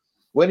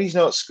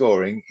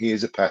 he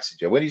is a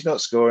passenger. When he's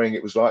not scoring,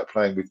 it was like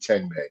playing with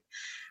 10 men.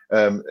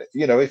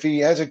 If he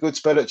has a good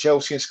spell at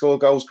Chelsea and score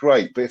goals,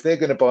 great. But if they're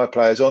going to buy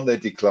players on their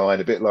decline,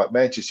 a bit like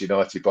Manchester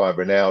United buying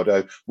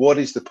Ronaldo, what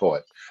is the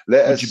point?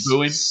 Would you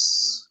boo him?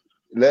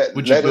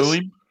 Would you boo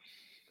him?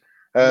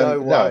 No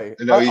way.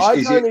 No,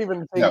 I don't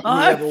even think.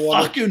 I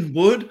fucking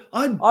would.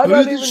 I'd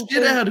boo the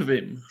shit out of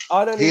him.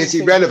 I don't. He is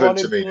think irrelevant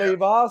he to me.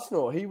 Leave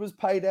Arsenal. He was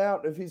paid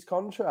out of his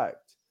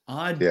contract.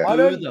 I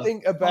don't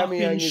think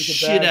Aubameyang is a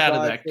shit bad out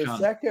of guy that for a cunt.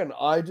 second.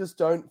 I just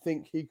don't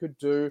think he could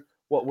do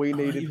what we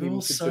needed him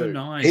to do.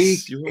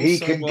 Nice. He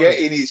can get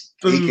in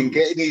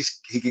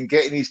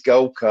his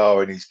gold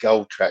car and his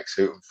gold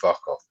tracksuit and fuck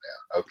off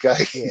now.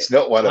 Okay, he's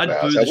not one of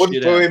ours. I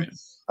wouldn't boo him.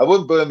 I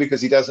wouldn't boo him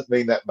because he doesn't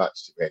mean that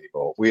much to me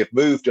anymore. We have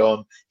moved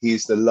on. He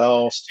is the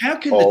last. How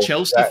can the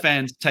Chelsea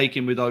fans take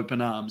him with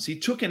open arms? He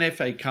took an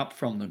FA Cup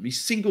from them. He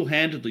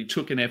single-handedly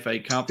took an FA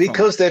Cup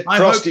because from them. They've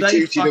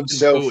prostituted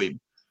themselves.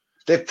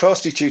 They've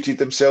prostituted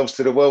themselves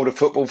to the world of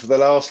football for the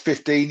last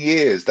 15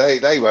 years.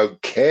 They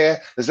won't care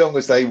as long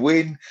as they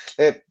win.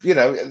 That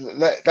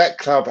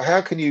club. How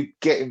can you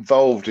get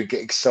involved and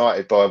get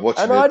excited by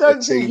watching? And I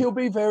don't think he'll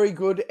be very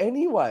good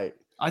anyway.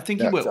 I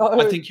think he will.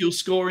 I think he'll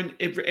score in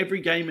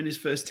every game in his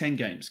first 10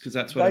 games because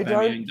that's what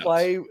Aubameyang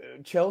does.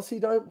 Chelsea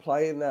don't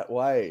play in that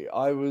way.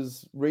 I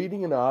was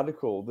reading an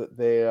article that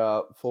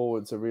their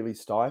forwards are really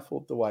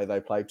stifled the way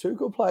they play.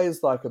 Tuchel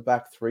plays like a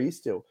back three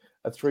still,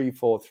 a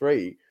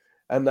 3-4-3,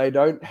 and they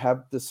don't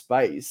have the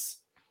space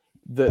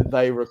that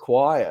they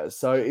require.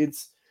 So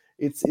it's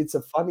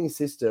a funny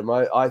system.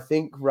 I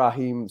think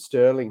Raheem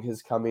Sterling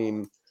has come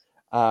in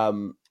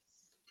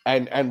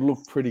and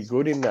looked pretty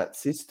good in that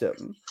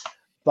system,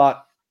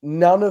 but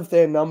none of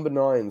their number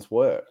 9s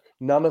work.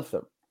 None of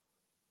them.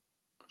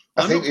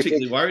 I'm not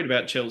particularly worried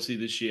about Chelsea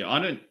this year.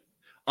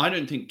 I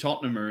don't think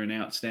Tottenham are an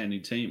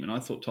outstanding team, and I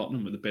thought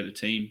Tottenham were the better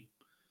team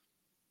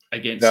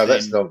against them. No,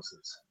 that's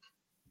nonsense.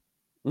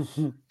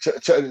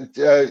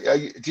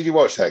 Did you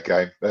watch that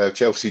game?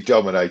 Chelsea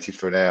dominated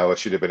for an hour.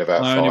 Should have been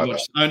about 5.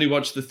 I only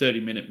watched the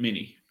 30-minute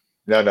mini.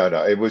 No.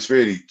 It was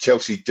really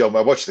Chelsea.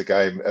 I watched the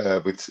game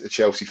with a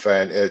Chelsea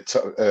fan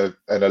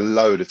and a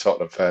load of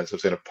Tottenham fans. I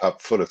was in a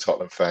pub full of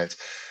Tottenham fans.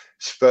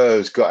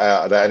 Spurs got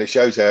out of that, and it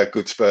shows how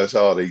good Spurs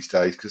are these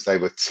days because they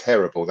were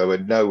terrible. They were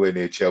nowhere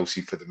near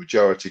Chelsea for the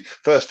majority.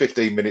 First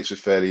 15 minutes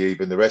was fairly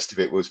even. The rest of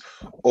it was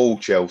all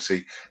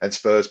Chelsea, and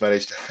Spurs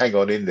managed to hang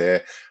on in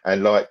there.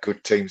 And like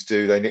good teams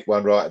do, they nicked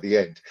one right at the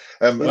end.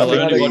 I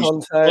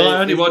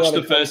only watched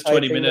the first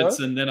 20 minutes,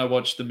 and then I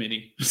watched the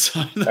mini.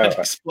 So that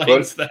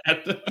explains that.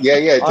 Yeah,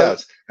 it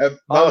does.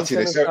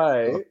 Martin,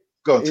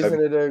 go on,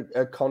 isn't it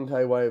a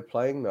Conte way of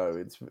playing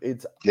though?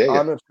 It's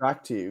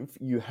unattractive.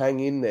 You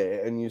hang in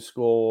there and you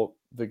score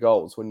the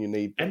goals when you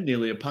need them. And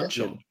nearly a punch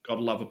on. Gotta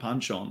love a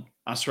punch on.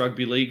 Us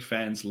rugby league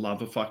fans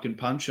love a fucking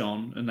punch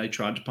on, and they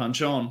tried to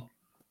punch on.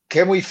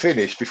 Can we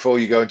finish before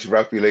you go into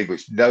rugby league,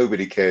 which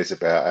nobody cares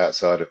about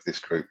outside of this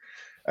group?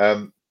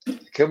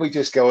 Can we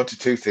just go on to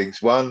 2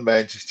 things? 1,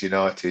 Manchester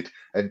United,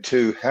 and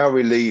 2, how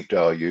relieved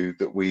are you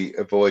that we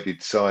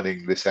avoided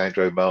signing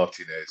Lisandro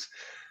Martinez?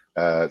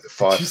 The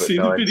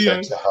 5'9"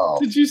 centre half.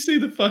 Did you see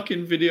the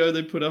fucking video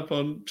they put up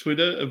on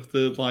Twitter of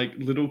the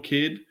little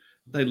kid?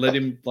 They let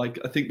him I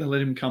think they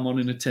let him come on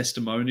in a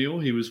testimonial.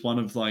 He was one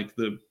of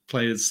the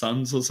players'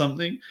 sons or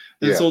something.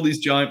 There's all these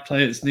giant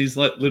players, and he's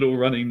little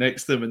running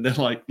next to them, and they're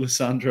like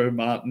Lisandro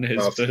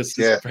Martinez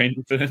versus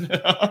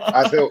Brentford.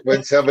 I thought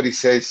when somebody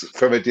says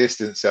from a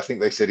distance, I think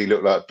they said he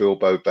looked like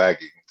Bilbo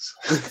Baggins.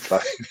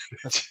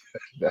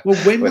 Well,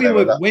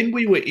 when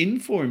we were in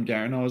for him,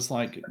 Darren, I was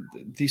like,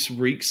 this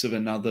reeks of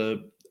another.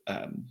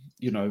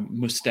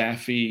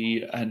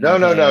 Mustafi and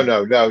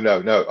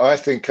No. I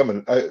think come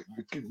and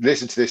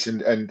listen to this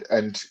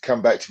and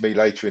come back to me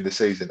later in the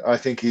season. I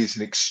think he's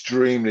an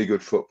extremely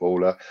good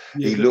footballer.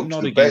 He looks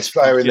the best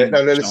player in there.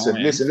 No, listen.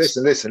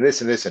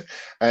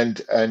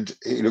 And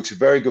he looks a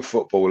very good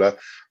footballer.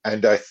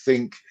 And I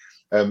think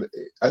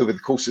over the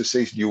course of the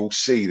season, you will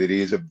see that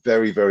he is a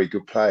very, very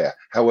good player.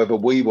 However,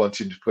 we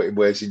wanted to put him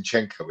where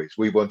Zinchenko is.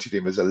 We wanted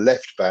him as a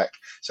left back,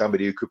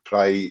 somebody who could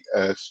play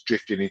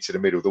drifting into the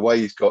middle, the way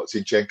he's got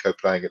Zinchenko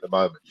playing at the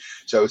moment.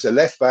 So as a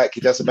left back,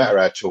 it doesn't matter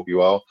how tall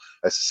you are.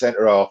 As a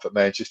centre half at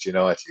Manchester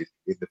United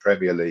in the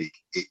Premier League,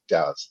 it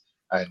does.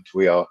 And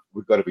we've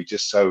got to be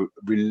just so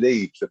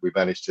relieved that we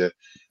managed to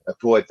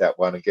avoid that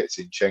one and get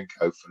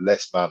Zinchenko for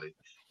less money.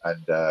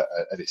 And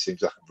it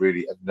seems like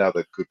really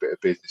another good bit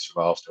of business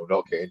from Arsenal,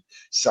 not getting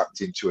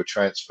sucked into a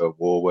transfer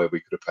war where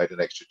we could have paid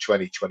an extra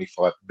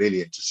 20-25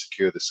 million to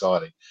secure the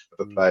signing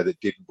of a player that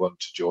didn't want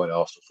to join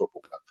Arsenal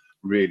Football Club.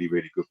 Really,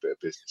 really good bit of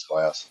business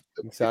by us.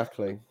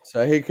 Exactly.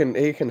 So he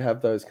can have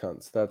those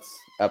cunts. That's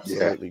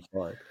absolutely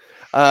fine.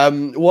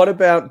 What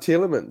about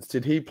Tielemans?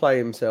 Did he play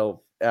himself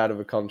out of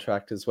a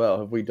contract as well?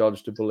 Have we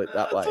dodged a bullet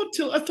that way?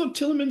 I thought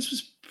Tielemans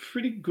was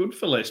pretty good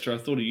for Leicester. I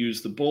thought he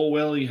used the ball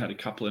well. He had a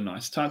couple of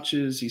nice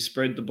touches. He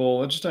spread the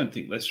ball. I just don't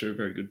think Leicester are a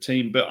very good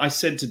team. But I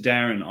said to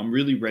Darren, I'm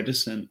really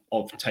reticent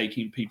of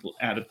taking people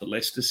out of the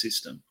Leicester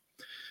system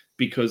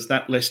because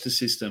that Leicester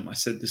system, I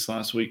said this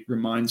last week,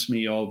 reminds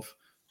me of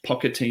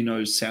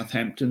Pochettino's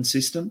Southampton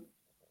system,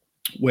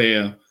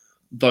 where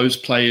those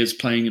players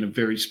playing in a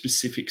very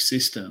specific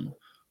system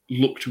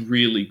looked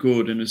really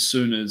good. And as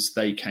soon as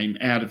they came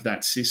out of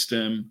that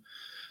system,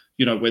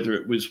 whether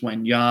it was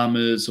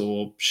Wanyama's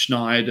or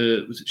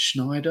Schneider, was it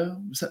Schneider?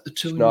 Was that the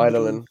two?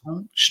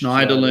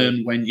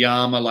 Schneiderlin,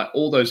 Wanyama,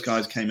 all those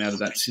guys came out of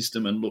that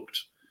system and looked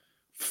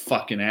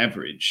fucking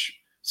average.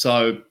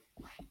 So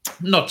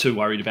not too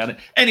worried about it.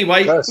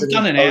 Anyway, we've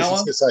done an hour. I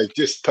was just going to say,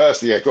 just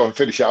personally, go on,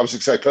 finish it. I was going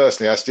to say,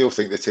 personally, I still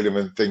think the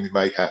Tielemans thing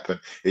may happen.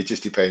 It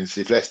just depends.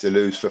 If Leicester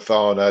lose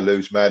Fofana,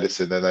 lose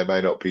Maddison, then they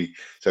may not be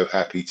so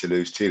happy to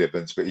lose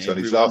Tielemans. But he's on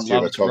his last year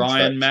of contract.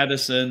 Ryan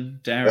Maddison,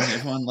 Darren,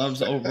 everyone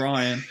loves old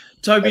Ryan.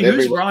 Toby,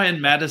 who's Ryan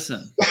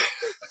Maddison?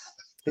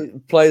 He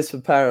plays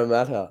for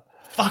Parramatta.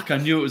 Fuck, I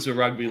knew it was a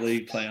rugby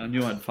league player. I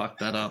knew I'd fuck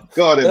that up.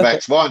 Go on,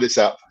 Max, wind us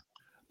up.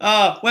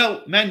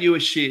 Well, Man U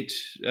is shit.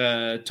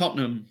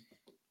 Tottenham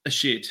a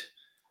shit.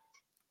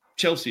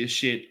 Chelsea a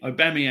shit.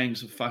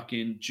 Aubameyang's a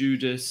fucking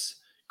Judas.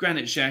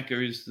 Granit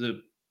Xhaka is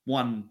the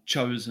one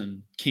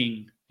chosen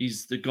king.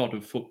 He's the god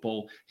of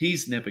football.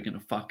 He's never going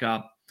to fuck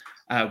up.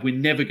 We're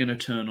never going to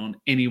turn on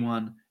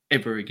anyone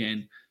ever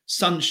again.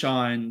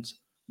 Sunshines,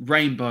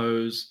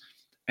 rainbows,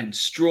 and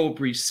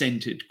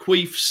strawberry-scented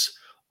queefs.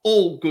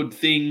 All good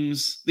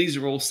things. These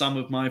are all some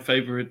of my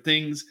favourite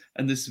things.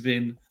 And this has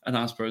been an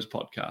Ask Bros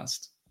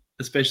podcast,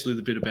 especially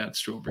the bit about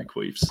strawberry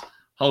queefs.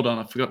 Hold on,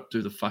 I forgot to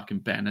do the fucking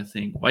banner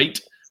thing.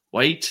 Wait.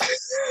 Wait.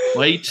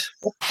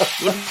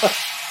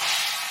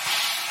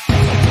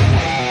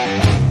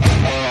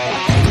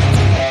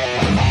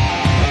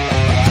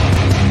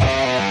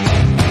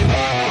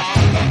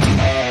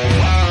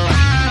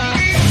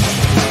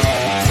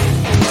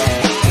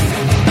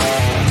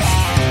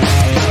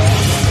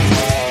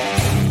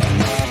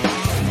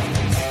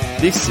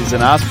 This is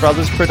an Ask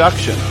Brothers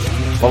production.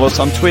 Follow us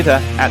on Twitter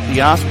at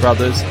The Ask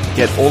Brothers.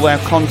 Get all our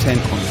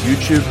content on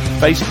YouTube,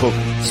 Facebook,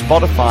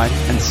 Spotify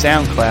and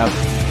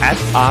SoundCloud at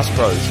Ask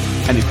Bros.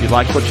 And if you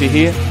like what you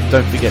hear,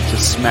 don't forget to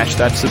smash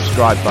that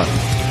subscribe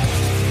button.